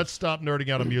 hilarious. let's stop nerding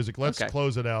out on music. Let's Okay.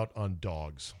 close it out on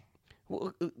dogs.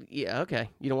 Well, yeah, okay.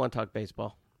 You don't want to talk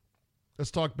baseball. Let's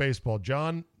talk baseball.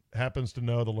 John happens to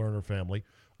know the Lerner family,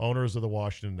 owners of the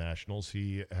Washington Nationals.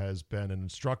 He has been an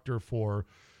instructor for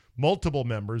multiple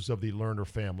members of the Lerner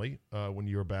family when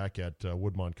you were back at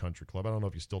Woodmont Country Club. I don't know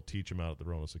if you still teach them out at the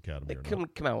Ronas Academy They or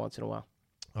not. come out once in a while.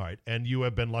 All right, and you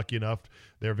have been lucky enough.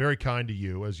 They're very kind to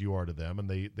you, as you are to them, and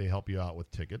they help you out with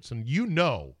tickets. And you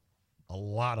know a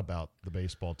lot about the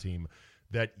baseball team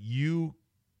that you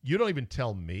don't even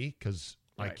tell me because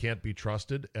I Right. can't be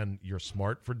trusted, and you're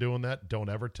smart for doing that. Don't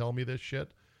ever tell me this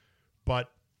shit. But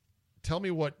tell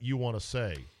me what you want to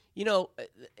say You know,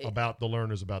 about the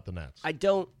Lerners, about the Nats. I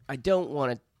don't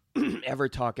want to ever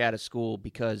talk out of school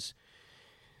because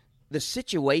the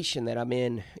situation that I'm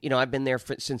in, you know, I've been there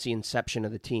since the inception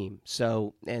of the team.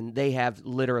 So, and they have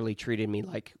literally treated me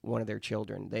like one of their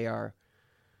children. They are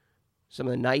some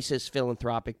of the nicest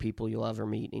philanthropic people you'll ever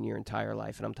meet in your entire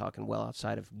life. And I'm talking well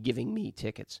outside of giving me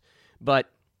tickets. But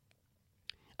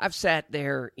I've sat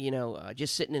there, you know,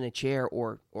 just sitting in a chair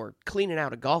or cleaning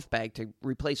out a golf bag to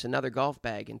replace another golf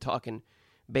bag and talking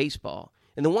baseball.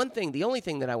 And the only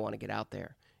thing that I want to get out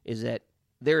there is that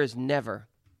there is never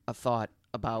a thought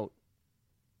about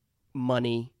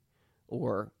money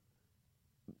or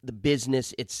the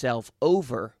business itself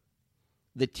over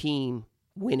the team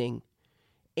winning.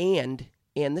 And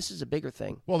this is a bigger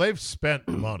thing. Well, they've spent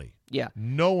money. Yeah.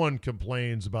 No one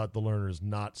complains about the Lerners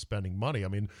not spending money. I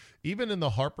mean, even in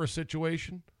the Harper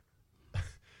situation,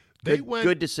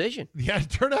 Good decision. Yeah, it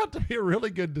turned out to be a really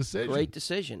good decision. Great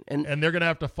decision. And they're going to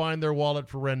have to find their wallet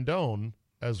for Rendon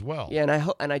as well.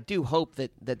 yeah, and I do hope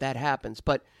that happens.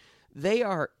 But they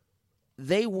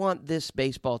want this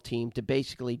baseball team to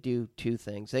basically do two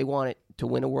things. They want it to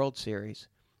win a World Series,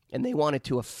 and they want it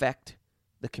to affect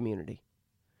the community.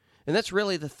 And that's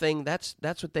really the thing. That's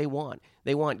what they want.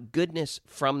 They want goodness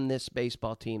from this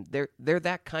baseball team. They're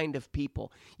that kind of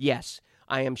people. Yes,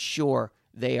 I am sure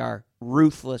they are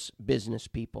ruthless business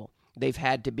people. They've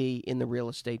had to be in the real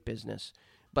estate business.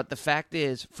 But the fact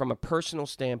is, from a personal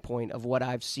standpoint of what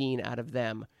I've seen out of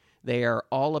them, they are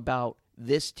all about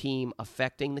this team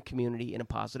affecting the community in a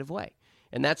positive way.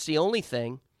 And that's the only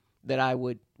thing that I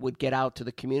would get out to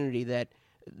the community, that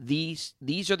these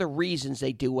are the reasons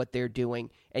they do what they're doing.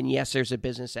 And yes, there's a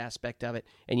business aspect of it.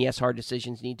 And yes, hard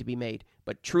decisions need to be made.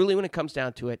 But truly, when it comes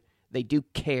down to it, they do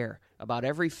care about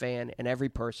every fan and every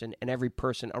person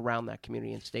around that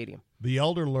community and stadium. The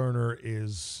elder Lerner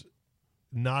is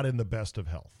not in the best of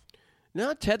health.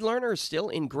 No, Ted Lerner is still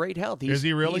in great health. Is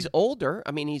he really? He's older.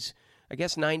 I mean, he's, I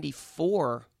guess,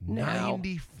 94 now.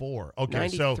 94. Okay,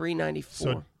 93,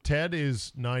 94. So Ted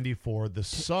is 94. The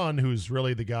son, who's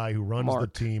really the guy who runs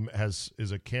Mark. the team,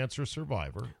 is a cancer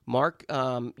survivor. Mark,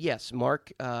 yes,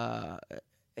 Mark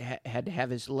had to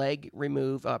have his leg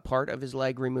removed, part of his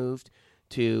leg removed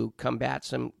to combat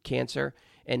some cancer.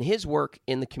 And his work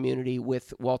in the community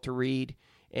with Walter Reed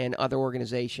and other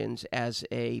organizations as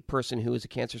a person who is a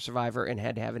cancer survivor and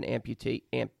had to have an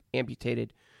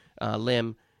amputated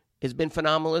limb has been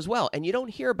phenomenal as well. And you don't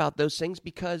hear about those things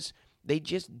because they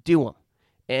just do them.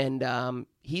 And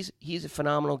he's a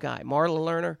phenomenal guy. Marla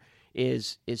Lerner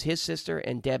is his sister,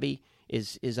 and Debbie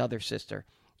is his other sister.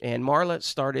 And Marla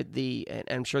started and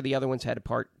I'm sure the other ones had a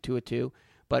part to it too,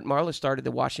 but Marla started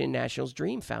the Washington Nationals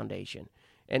Dream Foundation.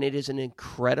 And it is an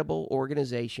incredible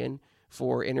organization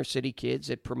for inner city kids.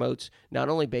 It promotes not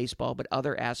only baseball, but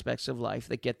other aspects of life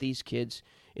that get these kids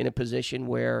in a position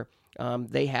where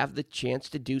they have the chance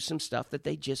to do some stuff that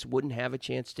they just wouldn't have a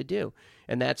chance to do.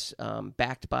 And that's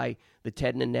backed by the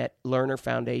Ted and Annette Lerner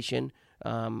Foundation.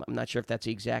 I'm not sure if that's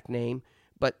the exact name,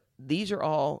 but these are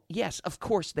all, yes, of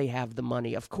course they have the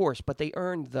money, of course, but they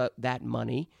earned that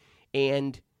money,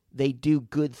 and they do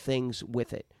good things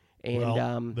with it.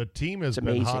 And the team has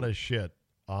been hot as shit.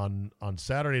 On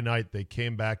Saturday night, they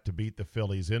came back to beat the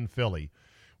Phillies in Philly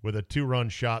with a 2-run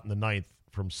shot in the ninth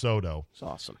from Soto. It's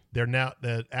awesome. They're now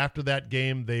after that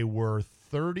game they were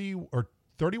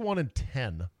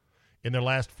 31-10 in their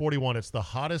last 41. It's the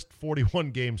hottest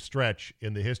 41 game stretch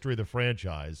in the history of the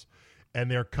franchise,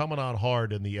 and they're coming on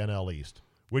hard in the NL East,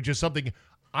 which is something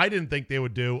I didn't think they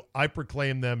would do. I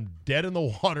proclaimed them dead in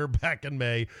the water back in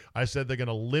May. I said they're going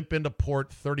to limp into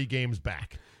port 30 games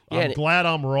back. Yeah, I'm glad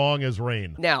I'm wrong as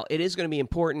rain. Now, it is going to be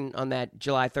important on that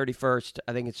July 31st,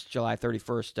 I think it's July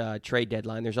 31st trade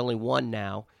deadline. There's only one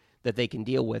now that they can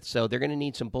deal with, so they're going to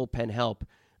need some bullpen help.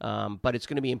 But it's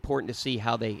going to be important to see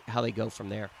how they go from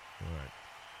there. All right.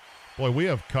 Boy, we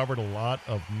have covered a lot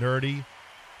of nerdy,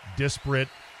 disparate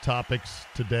topics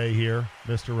today here,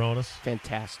 Mr. Ronas.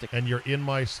 Fantastic. And you're in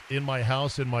my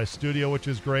house, in my studio, which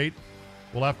is great.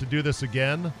 We'll have to do this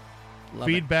again. Love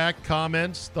Feedback,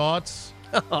 comments, thoughts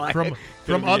it.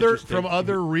 from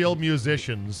other real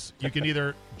musicians. You can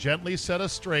either gently set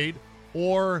us straight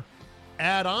or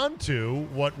add on to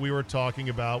what we were talking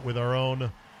about with our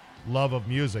own love of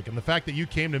music. And the fact that you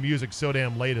came to music so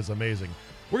damn late is amazing.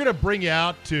 We're going to bring you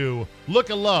out to Look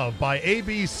of Love by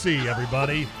ABC,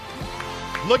 everybody.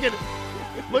 Look at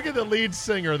the lead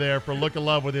singer there for Look of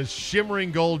Love with his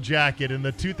shimmering gold jacket in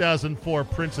the 2004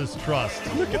 Princess Trust.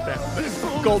 Look at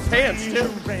that. Gold pants, too.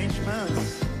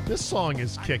 This song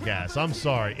is kick-ass. I'm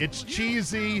sorry. It's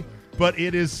cheesy, but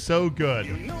it is so good.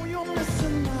 You know you're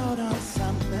missing out on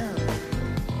something.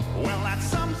 Well, that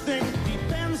something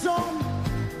depends on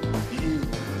you.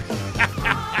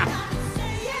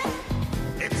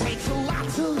 It takes a lot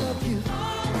to love you.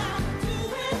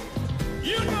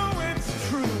 You know it's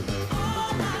true.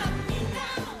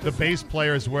 The bass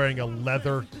player is wearing a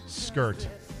leather skirt.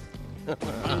 Here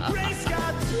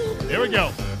we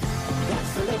go.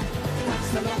 That's the look.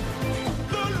 That's the look.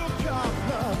 The look of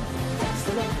love. That's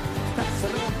the look. That's the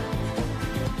look.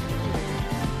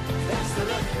 That's the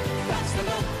look. That's the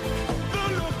look. The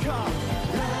look of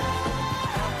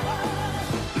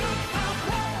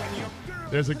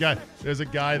love. There's a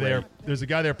guy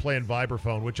there playing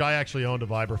vibraphone, which I actually owned a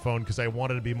vibraphone because I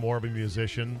wanted to be more of a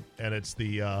musician, and it's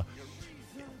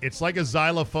it's like a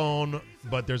xylophone,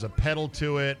 but there's a pedal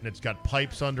to it, and it's got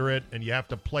pipes under it, and you have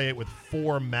to play it with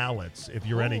 4 mallets if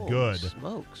you're any good.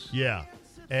 Smokes. Yeah.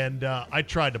 And I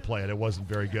tried to play it. It wasn't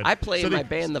very good. I play in my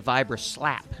band the Vibra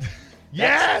Slap.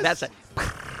 Yes! That's it.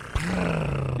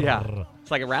 Yeah.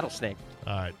 It's like a rattlesnake.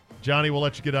 All right. Johnny, we'll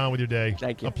let you get on with your day.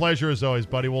 Thank you. A pleasure as always,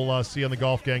 buddy. We'll see you on the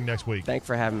Golf Gang next week. Thanks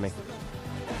for having me.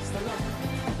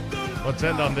 Let's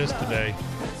end on this today.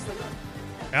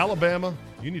 Alabama,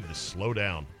 you need to slow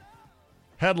down.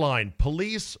 Headline,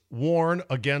 police warn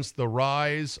against the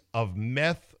rise of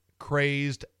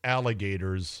meth-crazed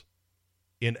alligators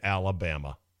in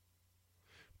Alabama.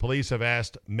 Police have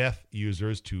asked meth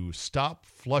users to stop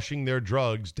flushing their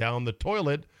drugs down the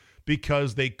toilet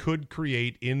because they could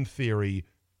create, in theory,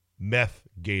 meth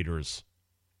gators.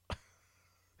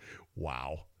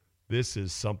 Wow. This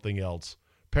is something else.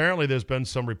 Apparently, there's been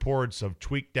some reports of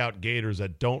tweaked out gators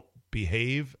that don't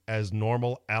behave as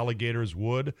normal alligators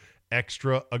would,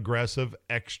 extra aggressive,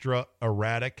 extra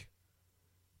erratic.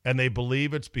 And they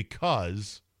believe it's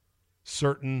because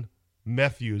certain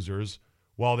meth users,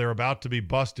 while they're about to be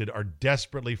busted, are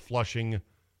desperately flushing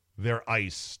their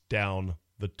ice down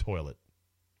the toilet.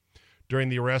 During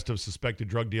the arrest of suspected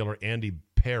drug dealer Andy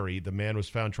Perry, the man was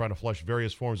found trying to flush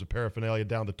various forms of paraphernalia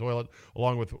down the toilet,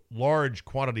 along with large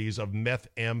quantities of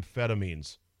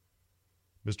methamphetamines.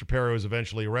 Mr. Perry was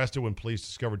eventually arrested when police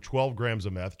discovered 12 grams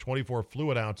of meth, 24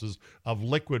 fluid ounces of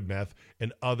liquid meth,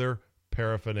 and other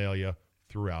paraphernalia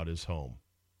throughout his home.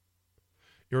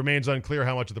 It remains unclear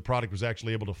how much of the product was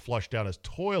actually able to flush down his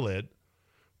toilet,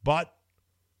 but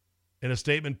in a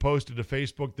statement posted to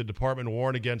Facebook, the department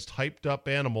warned against hyped-up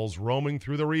animals roaming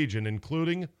through the region,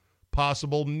 including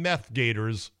possible meth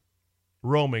gators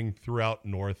roaming throughout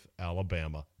North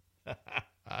Alabama.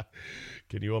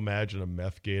 Can you imagine a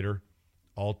meth gator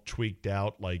all tweaked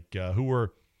out? Like who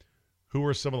were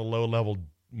some of the low-level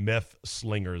meth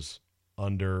slingers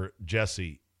under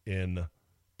Jesse in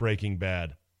Breaking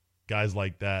Bad? Guys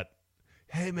like that.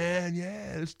 Hey, man,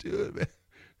 yeah, let's do it, man.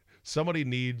 Somebody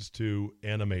needs to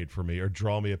animate for me or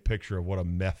draw me a picture of what a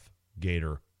meth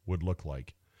gator would look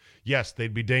like. Yes,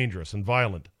 they'd be dangerous and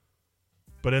violent,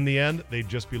 but in the end, they'd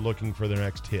just be looking for their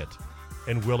next hit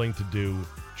and willing to do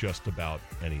just about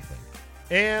anything.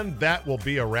 And that will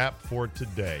be a wrap for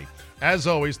today. As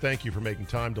always, thank you for making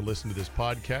time to listen to this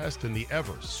podcast and the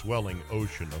ever-swelling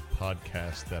ocean of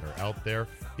podcasts that are out there.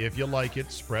 If you like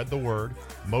it, spread the word.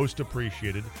 Most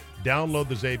appreciated. Download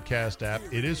the CzabeCast app.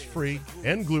 It is free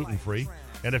and gluten-free.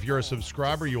 And if you're a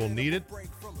subscriber, you will need it.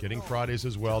 Getting Fridays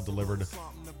as well delivered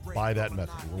buy that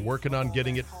method. We're working on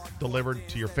getting it delivered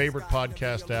to your favorite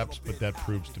podcast apps, but that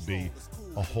proves to be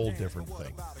a whole different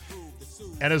thing.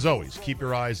 And as always, keep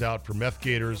your eyes out for meth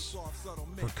gators,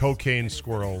 for cocaine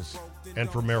squirrels, and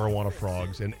for marijuana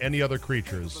frogs and any other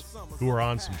creatures who are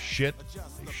on some shit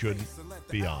they shouldn't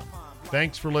be on.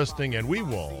 Thanks for listening, and we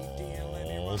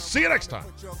will see you next time.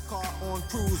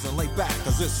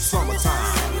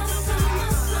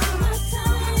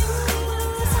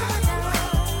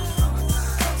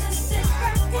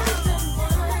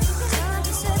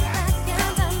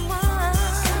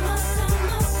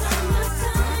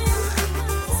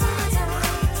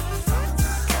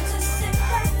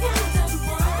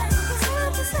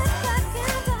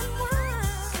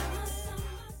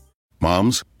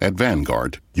 Moms, at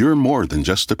Vanguard, you're more than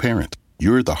just a parent.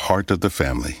 You're the heart of the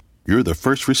family. You're the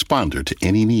first responder to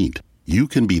any need. You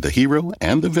can be the hero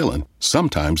and the villain,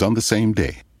 sometimes on the same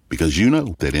day, because you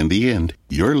know that in the end,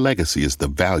 your legacy is the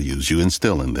values you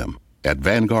instill in them. At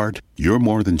Vanguard, you're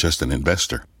more than just an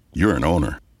investor. You're an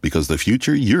owner, because the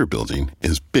future you're building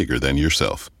is bigger than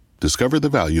yourself. Discover the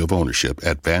value of ownership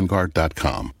at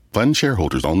Vanguard.com. Fund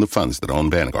shareholders own the funds that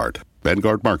own Vanguard.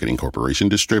 Vanguard Marketing Corporation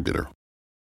Distributor.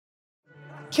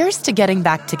 Here's to getting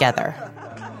back together,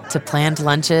 to planned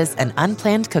lunches and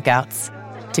unplanned cookouts,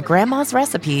 to grandma's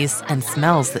recipes and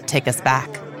smells that take us back,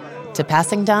 to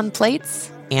passing down plates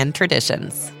and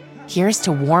traditions. Here's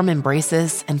to warm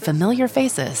embraces and familiar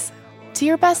faces, to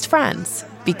your best friends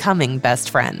becoming best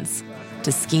friends,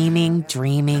 to scheming,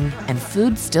 dreaming, and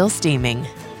food still steaming.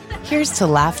 Here's to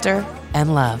laughter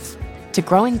and love, to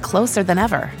growing closer than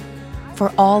ever.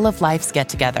 For all of life's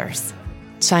get-togethers,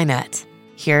 Chinette,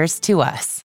 here's to us.